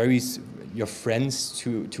invited your friends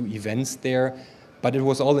to events there. But it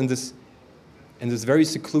was all in this very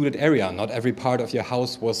secluded area. Not every part of your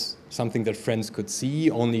house was something that friends could see,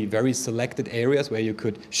 only very selected areas where you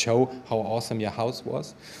could show how awesome your house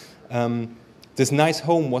was. This nice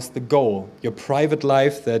home was the goal. Your private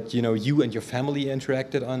life that you and your family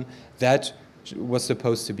interacted on, that was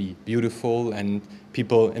supposed to be beautiful, and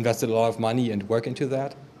people invested a lot of money and work into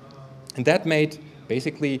that. And that made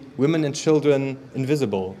basically women and children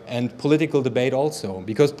invisible, and political debate also,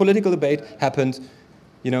 because political debate happened,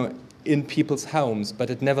 in people's homes, but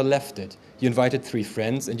it never left it. You invited 3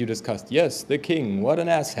 friends and you discussed, yes, the king, what an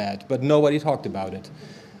asshat, but nobody talked about it.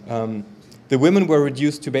 The women were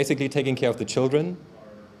reduced to basically taking care of the children.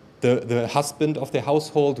 The husband of the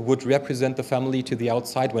household would represent the family to the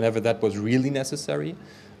outside whenever that was really necessary.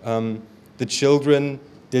 The children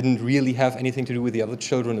didn't really have anything to do with the other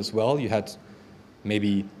children as well. You had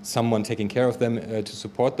maybe someone taking care of them to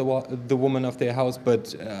support the woman of their house,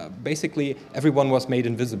 but basically everyone was made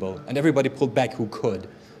invisible, and everybody pulled back who could,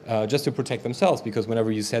 just to protect themselves, because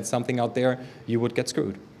whenever you said something out there, you would get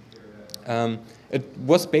screwed. It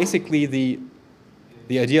was basically the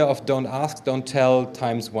idea of don't ask, don't tell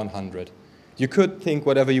times 100. You could think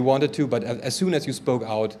whatever you wanted to, but as soon as you spoke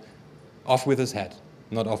out, off with his head.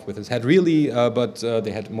 Not off with his head really, but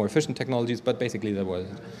they had more efficient technologies, but basically that was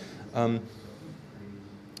it.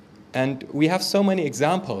 And we have so many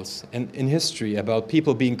examples in history about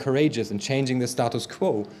people being courageous and changing the status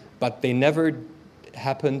quo, but they never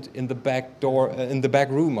happened in the back door, in the back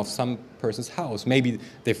room of some person's house. Maybe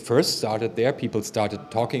they first started there, people started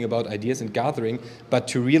talking about ideas and gathering, but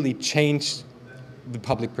to really change the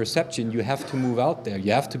public perception, you have to move out there,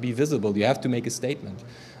 you have to be visible, you have to make a statement.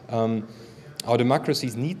 Our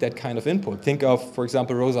democracies need that kind of input. Think of, for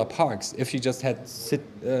example, Rosa Parks. If she just had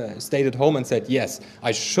stayed at home and said, yes,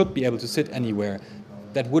 I should be able to sit anywhere,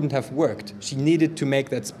 that wouldn't have worked. She needed to make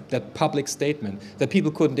that public statement that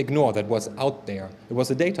people couldn't ignore, that was out there. It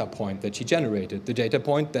was a data point that she generated, the data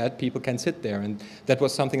point that people can sit there, and that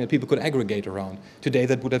was something that people could aggregate around. Today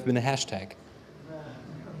that would have been a hashtag.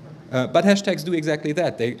 But hashtags do exactly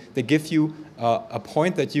that. They give you a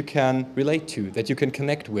point that you can relate to, that you can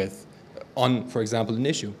connect with on, for example, an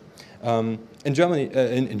issue. In Germany,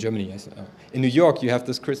 yes. In New York, you have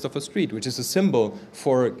this Christopher Street, which is a symbol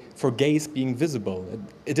for gays being visible.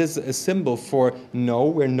 It is a symbol for, no,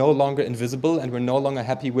 we're no longer invisible, and we're no longer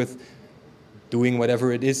happy with doing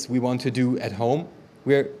whatever it is we want to do at home.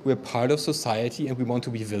 We're part of society, and we want to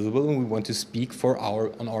be visible, and we want to speak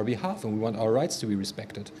on our behalf, and we want our rights to be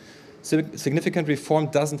respected. Significant reform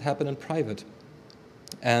doesn't happen in private.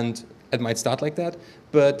 And it might start like that,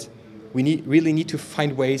 but we really need to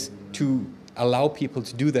find ways to allow people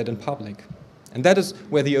to do that in public. And that is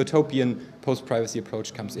where the utopian post-privacy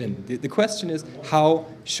approach comes in. The question is, how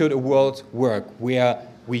should a world work where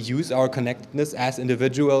we use our connectedness as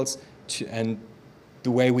individuals and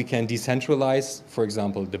the way we can decentralize, for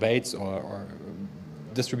example, debates or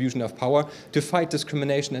distribution of power, to fight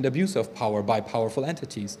discrimination and abuse of power by powerful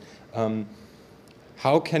entities?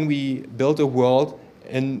 How can we build a world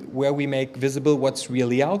where we make visible what's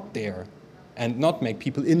really out there, and not make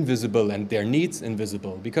people invisible and their needs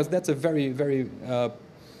invisible, because that's a very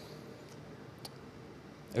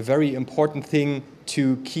important thing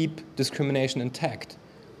to keep discrimination intact.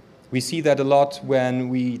 We see that a lot when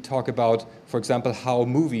we talk about, for example, how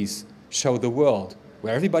movies show the world,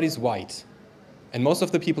 where everybody's white, and most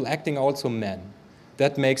of the people acting are also men.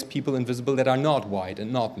 That makes people invisible that are not white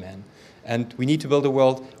and not men. And we need to build a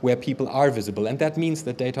world where people are visible, and that means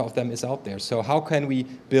that data of them is out there. So how can we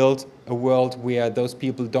build a world where those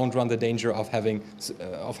people don't run the danger of having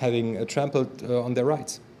trampled on their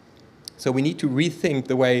rights? So we need to rethink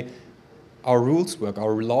the way our rules work,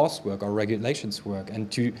 our laws work, our regulations work,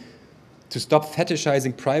 and to stop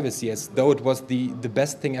fetishizing privacy as though it was the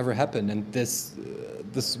best thing ever happened and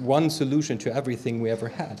this one solution to everything we ever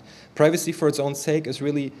had. Privacy for its own sake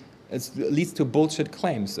leads to bullshit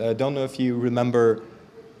claims. I don't know if you remember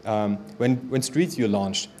when Street View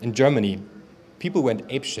launched in Germany, people went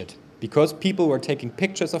apeshit because people were taking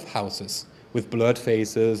pictures of houses with blurred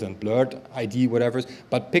faces and blurred ID, whatever,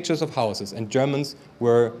 but pictures of houses, and Germans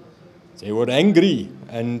were angry,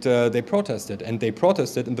 and they protested. And they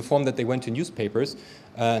protested in the form that they went to newspapers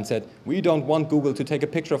and said, we don't want Google to take a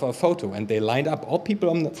picture of our photo. And they lined up, all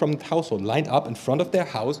people from the household lined up in front of their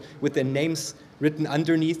house with their names written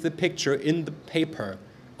underneath the picture in the paper,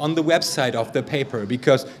 on the website of the paper,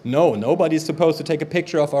 because nobody's supposed to take a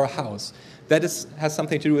picture of our house. That has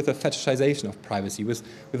something to do with the fetishization of privacy, with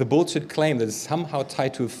a bullshit claim that is somehow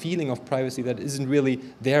tied to a feeling of privacy that isn't really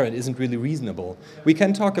there and isn't really reasonable. We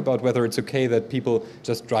can talk about whether it's okay that people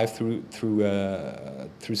just drive through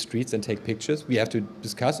streets and take pictures. We have to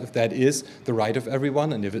discuss if that is the right of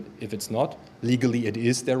everyone, and if it's not, legally it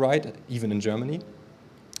is their right, even in Germany.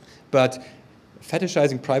 But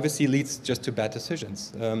fetishizing privacy leads just to bad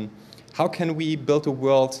decisions. How can we build a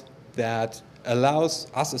world that allows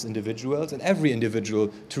us as individuals and every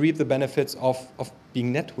individual to reap the benefits of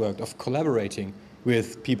being networked, of collaborating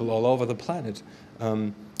with people all over the planet?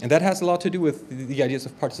 And that has a lot to do with the ideas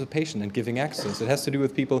of participation and giving access. It has to do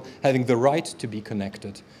with people having the right to be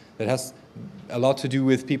connected. It has a lot to do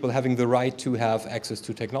with people having the right to have access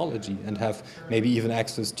to technology and have maybe even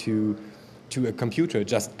access to a computer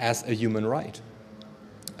just as a human right.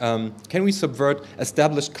 Can we subvert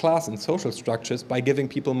established class and social structures by giving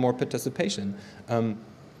people more participation?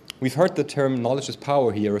 We've heard the term knowledge is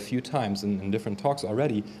power here a few times in different talks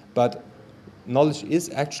already, but knowledge is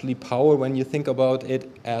actually power when you think about it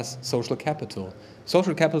as social capital.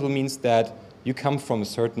 Social capital means that you come from a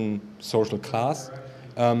certain social class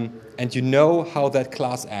and you know how that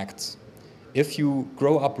class acts. If you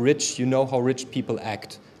grow up rich, you know how rich people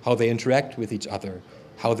act, how they interact with each other,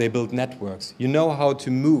 how they build networks. You know how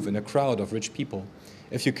to move in a crowd of rich people.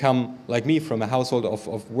 If you come, like me, from a household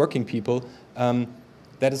of working people,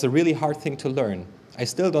 that is a really hard thing to learn. I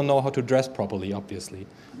still don't know how to dress properly, obviously.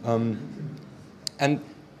 And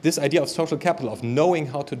this idea of social capital, of knowing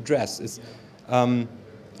how to dress, and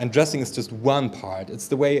dressing is just one part. It's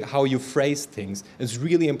the way how you phrase things. It's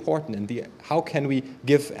really important. And how can we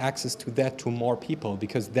give access to that to more people?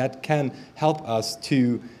 Because that can help us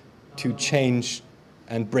to change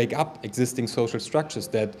and break up existing social structures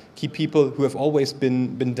that keep people who have always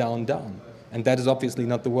been down. And that is obviously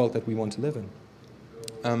not the world that we want to live in.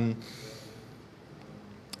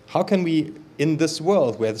 How can we, in this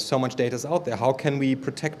world where so much data is out there, how can we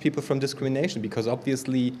protect people from discrimination? Because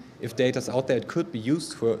obviously, if data is out there, it could be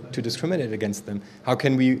used to discriminate against them. How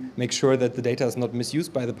can we make sure that the data is not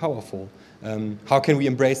misused by the powerful? How can we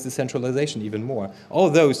embrace decentralization even more? All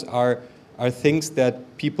those are things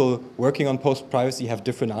that people working on post-privacy have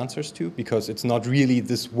different answers to, because it's not really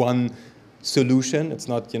this one solution. It's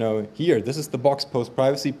not, here, this is the box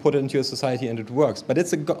post-privacy, put it into your society and it works. But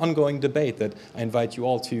it's an ongoing debate that I invite you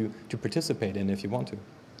all to participate in if you want to.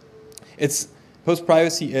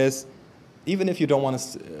 Post-privacy is, even if you don't want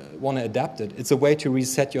to adapt it, it's a way to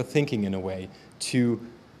reset your thinking in a way, to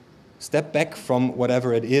step back from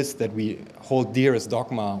whatever it is that we hold dear as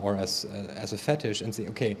dogma or as a fetish and say,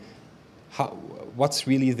 okay, what's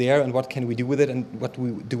really there and what can we do with it and what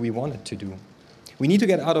do we want it to do? We need to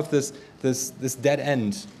get out of this dead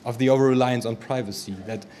end of the over-reliance on privacy,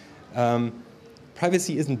 that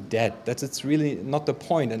privacy isn't dead. It's really not the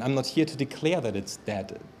point, and I'm not here to declare that it's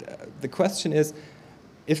dead. The question is,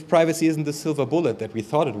 if privacy isn't the silver bullet that we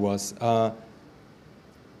thought it was,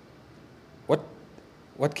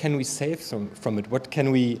 what can we save from it? What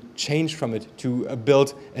can we change from it to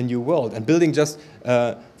build a new world? And building just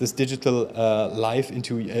this digital life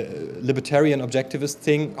into a libertarian objectivist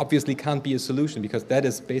thing obviously can't be a solution, because that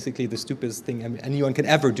is basically the stupidest thing anyone can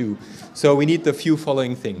ever do. So we need the few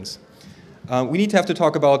following things. We need to have to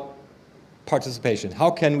talk about participation. How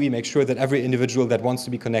can we make sure that every individual that wants to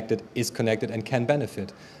be connected is connected and can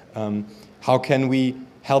benefit? How can we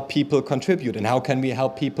help people contribute, and how can we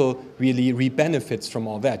help people really reap benefits from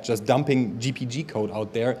all that? Just dumping GPG code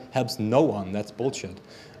out there helps no one. That's bullshit.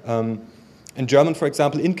 In German, for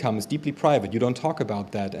example, income is deeply private. You don't talk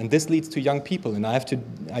about that. And this leads to young people, and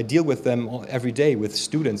I deal with them every day, with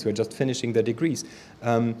students who are just finishing their degrees.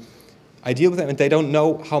 I deal with them, and they don't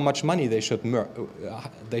know how much money they should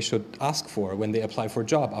ask for when they apply for a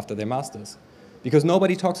job after their masters. Because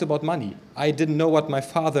nobody talks about money. I didn't know what my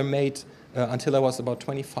father made until I was about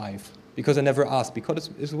 25, because I never asked, because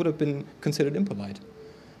it would have been considered impolite.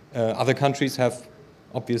 Other countries have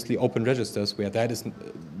obviously open registers where that is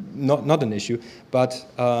not an issue, but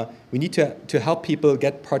we need to help people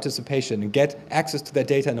get participation and get access to their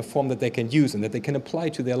data in a form that they can use and that they can apply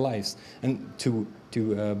to their lives and to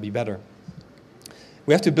be better.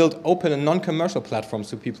 We have to build open and non-commercial platforms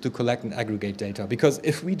for people to collect and aggregate data, because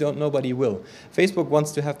if we don't, nobody will. Facebook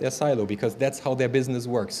wants to have their silo because that's how their business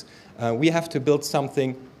works. We have to build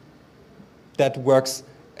something that works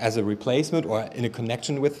as a replacement or in a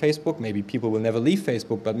connection with Facebook. Maybe people will never leave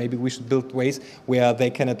Facebook, but maybe we should build ways where they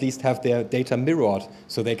can at least have their data mirrored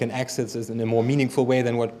so they can access it in a more meaningful way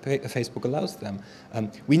than what Facebook allows them.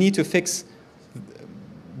 We need to fix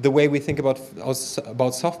the way we think about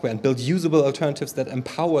software and build usable alternatives that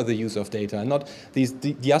empower the use of data, and not these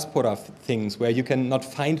diaspora things where you cannot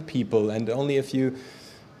find people and only if you,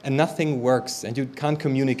 and nothing works and you can't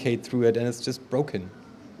communicate through it and it's just broken.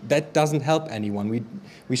 That doesn't help anyone.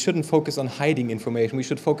 We shouldn't focus on hiding information. We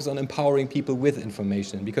should focus on empowering people with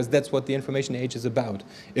information, because that's what the information age is about,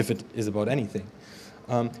 if it is about anything.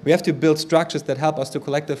 We have to build structures that help us to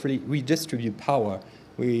collectively redistribute power.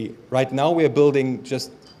 Right now we are building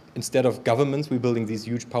just, instead of governments, we're building these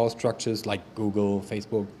huge power structures like Google,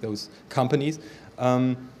 Facebook, those companies.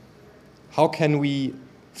 How can we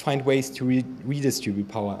find ways to redistribute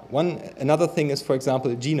power? Another thing is, for example,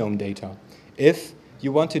 genome data. If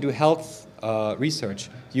you want to do health research,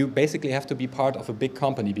 you basically have to be part of a big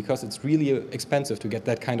company, because it's really expensive to get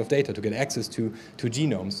that kind of data, to get access to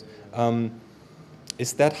genomes.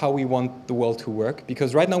 Is that how we want the world to work?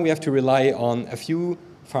 Because right now we have to rely on a few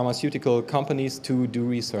pharmaceutical companies to do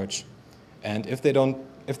research. And if they're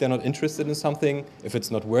not interested in something, if it's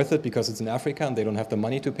not worth it because it's in Africa and they don't have the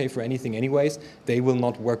money to pay for anything anyways, they will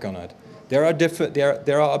not work on it. There are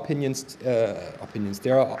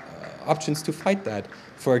options to fight that.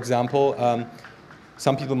 For example,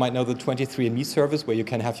 some people might know the 23andMe service where you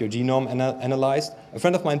can have your genome analyzed. A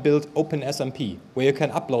friend of mine built OpenSMP, where you can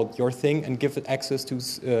upload your thing and give it access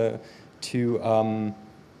to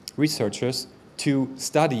researchers to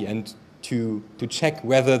study and to check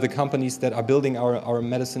whether the companies that are building our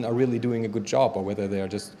medicine are really doing a good job or whether they are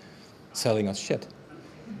just selling us shit.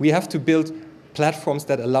 We have to build platforms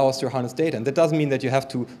that allow us to harness data. And that doesn't mean that you have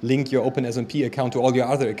to link your OpenSMP account to all your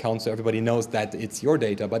other accounts so everybody knows that it's your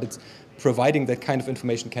data, but it's providing that kind of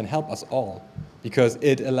information can help us all, because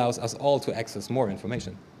it allows us all to access more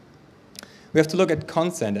information. We have to look at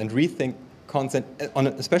consent and rethink consent,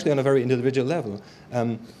 especially on a very individual level.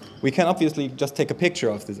 We can obviously just take a picture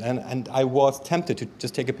of this, and I was tempted to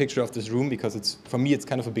just take a picture of this room because for me it's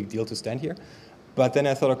kind of a big deal to stand here. But then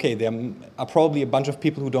I thought, okay, there are probably a bunch of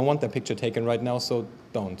people who don't want their picture taken right now, so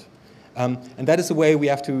don't. And that is a way we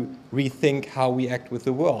have to rethink how we act with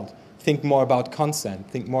the world. Think more about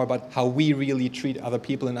consent. Think more about how we really treat other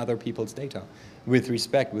people and other people's data with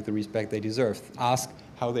the respect they deserve. Ask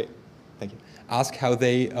how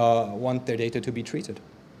they want their data to be treated.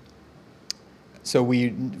 So we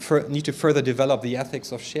need to further develop the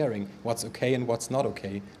ethics of sharing, what's okay and what's not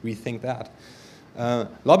okay. Rethink that.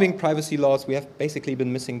 Lobbying privacy laws, we have basically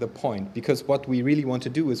been missing the point, because what we really want to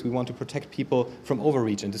do is we want to protect people from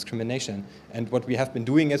overreach and discrimination. And what we have been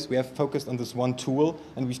doing is we have focused on this one tool,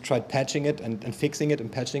 and we've tried patching it and fixing it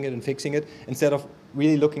and patching it and fixing it, instead of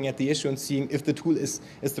really looking at the issue and seeing if the tool is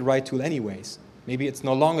the right tool anyways. Maybe it's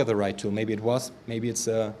no longer the right tool. Maybe it was. Maybe it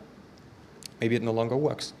no longer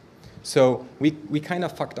works. So we kind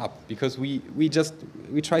of fucked up, because we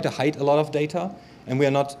try to hide a lot of data, and we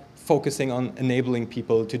are not focusing on enabling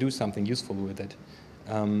people to do something useful with it.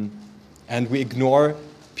 And we ignore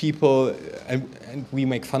people, and we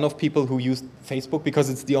make fun of people who use Facebook because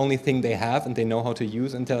it's the only thing they have and they know how to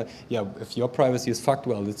use, and tell, yeah, if your privacy is fucked,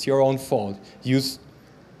 well, it's your own fault. Use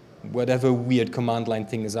whatever weird command line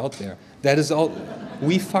thing is out there. That is all.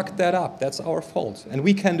 We fucked that up. That's our fault. And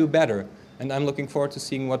we can do better. And I'm looking forward to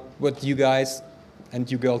seeing what you guys and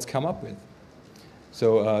you girls come up with.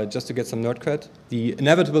 So just to get some nerd cred, the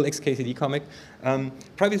inevitable XKCD comic.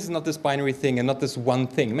 Privacy is not this binary thing and not this one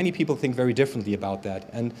thing. Many people think very differently about that.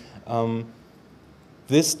 And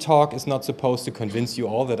this talk is not supposed to convince you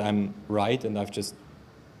all that I'm right and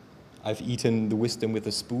I've eaten the wisdom with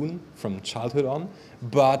a spoon from childhood on.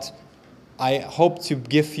 But I hope to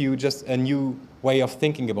give you just a new way of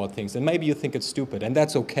thinking about things. And maybe you think it's stupid, and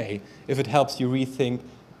that's okay if it helps you rethink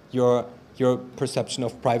your perception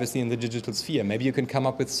of privacy in the digital sphere. Maybe you can come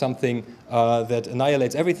up with something that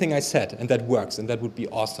annihilates everything I said, and that works, and that would be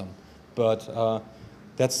awesome. But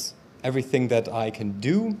that's everything that I can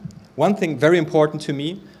do. One thing very important to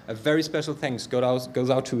me, a very special thanks goes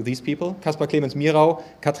out to these people: Kaspar Clemens Mirau,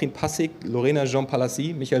 Katrin Passig, Lorena Jean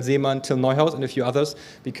Palassi, Michael Seemann, Till Neuhaus, and a few others,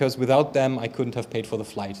 because without them I couldn't have paid for the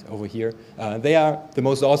flight over here. They are the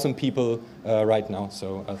most awesome people right now,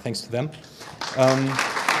 so thanks to them.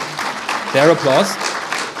 Their applause.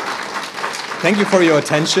 Thank you for your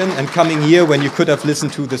attention and coming here when you could have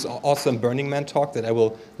listened to this awesome Burning Man talk that I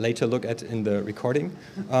will later look at in the recording.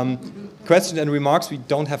 Questions and remarks, we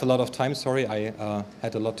don't have a lot of time, sorry, I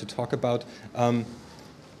had a lot to talk about.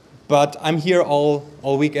 But I'm here all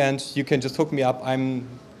weekend, you can just hook me up. I'm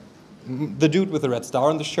the dude with the red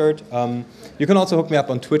star on the shirt. You can also hook me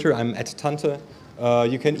up on Twitter, I'm @Tante.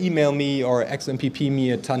 You can email me or XMPP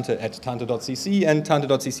me at tante@tante.cc, and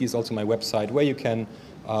tante.cc is also my website where you can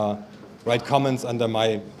write comments under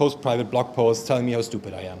my post-private blog post telling me how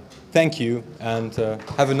stupid I am. Thank you, and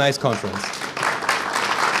have a nice conference.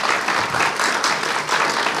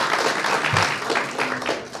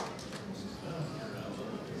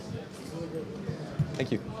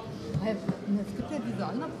 Thank you. Es gibt ja diese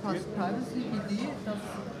andere Postprivacy-Idee, dass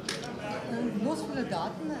bloß viele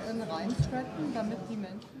Daten reinschreppen, damit die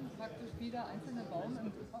Menschen praktisch jeder einzelne Baum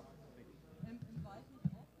im Wald nicht auffindbar ist.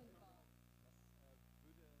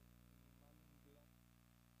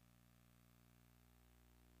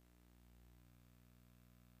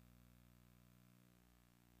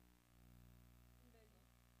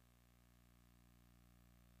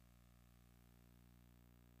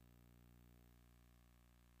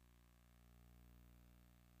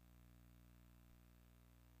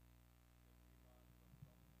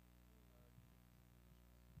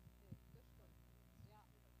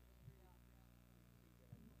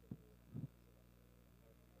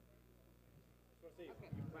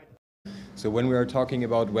 So when we are talking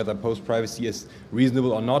about whether post-privacy is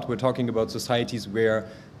reasonable or not, we're talking about societies where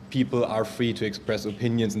people are free to express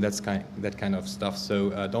opinions and that kind of stuff. So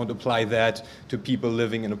don't apply that to people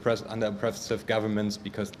living in under oppressive governments,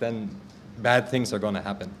 because then bad things are going to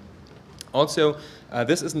happen. Also,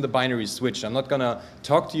 this isn't the binary switch. I'm not going to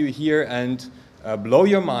talk to you here and blow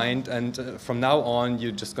your mind, and from now on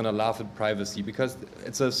you're just going to laugh at privacy, because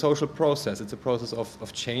it's a social process. It's a process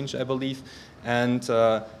of change, I believe, and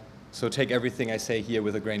so take everything I say here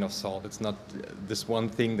with a grain of salt. It's not this one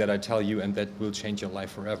thing that I tell you and that will change your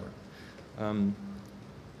life forever.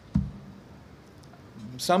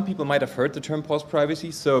 Some people might have heard the term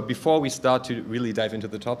post-privacy, so before we start to really dive into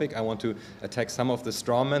the topic, I want to attack some of the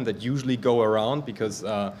strawmen that usually go around, because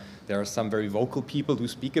there are some very vocal people who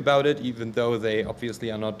speak about it, even though they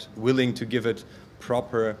obviously are not willing to give it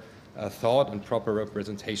proper thought and proper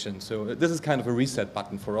representation. So this is kind of a reset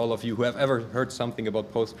button for all of you who have ever heard something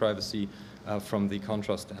about post-privacy from the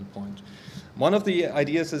contra standpoint. One of the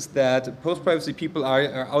ideas is that post-privacy people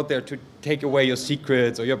are out there to take away your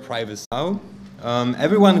secrets or your privacy. Now,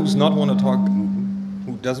 everyone who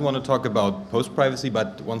doesn't want to talk about post-privacy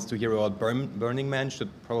but wants to hear about Burning Man should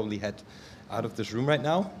probably head out of this room right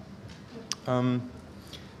now.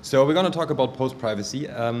 So we're going to talk about post-privacy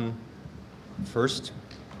first.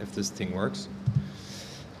 If this thing works.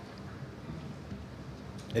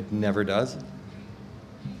 It never does.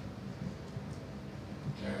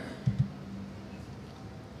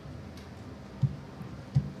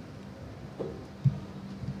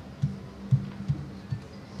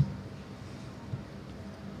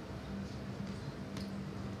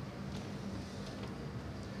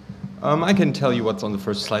 I can tell you what's on the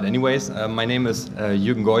first slide anyways. My name is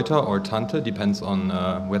Jürgen Geuter, or Tante, depends on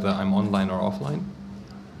whether I'm online or offline.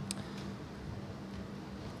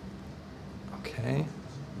 Okay.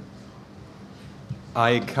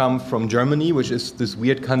 I come from Germany, which is this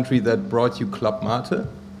weird country that brought you Club Mate,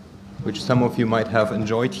 which some of you might have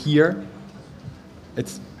enjoyed here.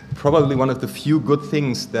 It's probably one of the few good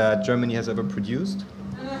things that Germany has ever produced.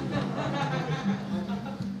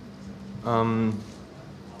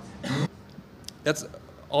 That's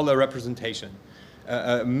all a representation,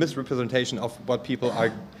 a misrepresentation of what people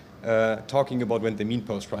are talking about when they mean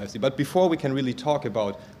post-privacy. But before we can really talk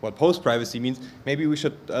about what post-privacy means, maybe we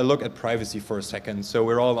should look at privacy for a second, so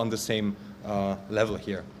we're all on the same level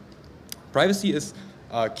here. Privacy is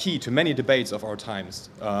key to many debates of our times.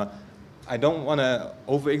 I don't want to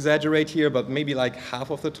over-exaggerate here, but maybe like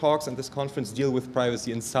half of the talks in this conference deal with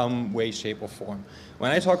privacy in some way, shape, or form.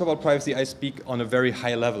 When I talk about privacy, I speak on a very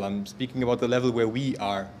high level. I'm speaking about the level where we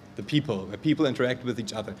are, the people, where people interact with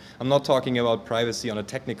each other. I'm not talking about privacy on a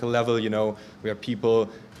technical level, you know, where people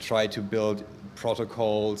try to build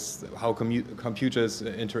protocols, how computers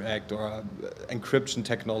interact, or encryption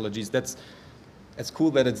technologies. It's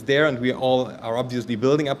cool that it's there, and we all are obviously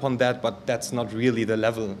building upon that, but that's not really the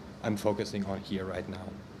level I'm focusing on here right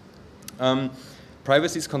now.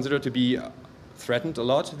 Privacy is considered to be threatened a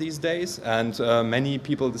lot these days, and many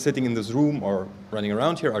people sitting in this room or running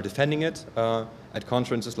around here are defending it at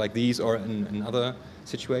conferences like these or in other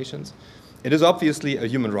situations. It is obviously a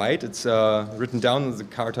human right. It's written down in the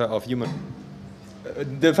Charter of Human.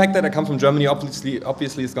 The fact that I come from Germany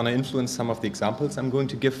obviously is going to influence some of the examples I'm going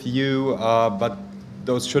to give you, but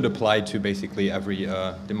those should apply to basically every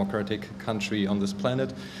democratic country on this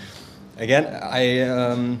planet. Again,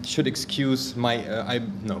 I should excuse my,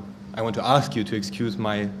 I want to ask you to excuse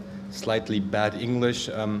my slightly bad English.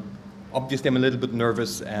 Obviously, I'm a little bit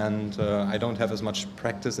nervous, and I don't have as much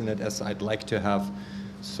practice in it as I'd like to have,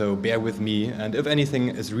 so bear with me. And if anything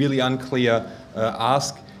is really unclear,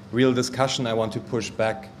 ask. Real discussion I want to push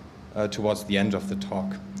back towards the end of the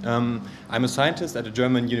talk. I'm a scientist at a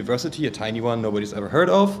German university, a tiny one nobody's ever heard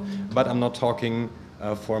of, but I'm not talking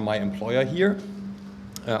for my employer here.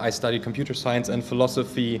 I study computer science and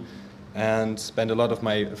philosophy and spend a lot of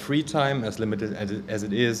my free time, as limited as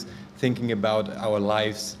it is, thinking about our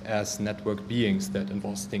lives as networked beings. That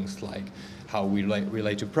involves things like how we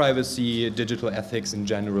relate to privacy, digital ethics in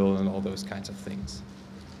general, and all those kinds of things.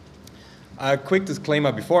 A quick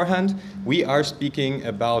disclaimer beforehand, we are speaking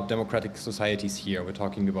about democratic societies here. We're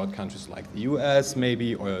talking about countries like the US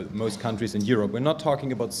maybe, or most countries in Europe. We're not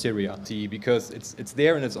talking about Syria, because it's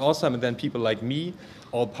there and it's awesome, and then people like me,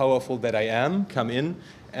 all powerful that I am, come in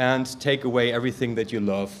and take away everything that you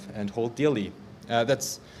love and hold dearly.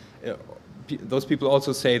 Those people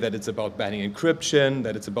also say that it's about banning encryption,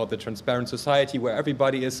 that it's about the transparent society where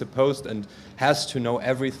everybody is supposed and has to know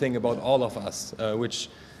everything about all of us, which,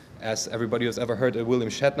 as everybody who's ever heard a William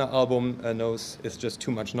Shatner album knows, is just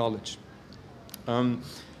too much knowledge.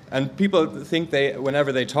 And people think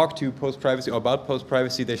whenever they talk to post-privacy or about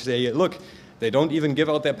post-privacy, they say, look, they don't even give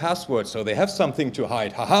out their passwords, so they have something to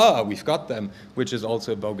hide. Haha, we've got them, which is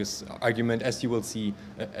also a bogus argument, as you will see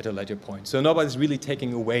at a later point. So nobody's really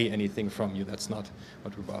taking away anything from you. That's not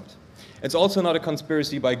what we're about. It's also not a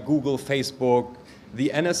conspiracy by Google, Facebook, the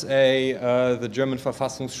NSA, the German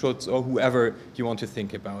Verfassungsschutz, or whoever you want to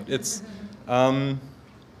think about. It's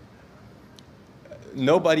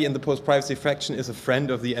nobody in the post-privacy fraction is a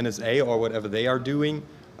friend of the NSA or whatever they are doing.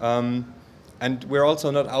 And we're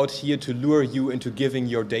also not out here to lure you into giving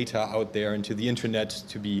your data out there into the internet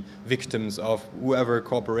to be victims of whoever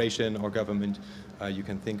corporation or government you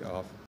can think of.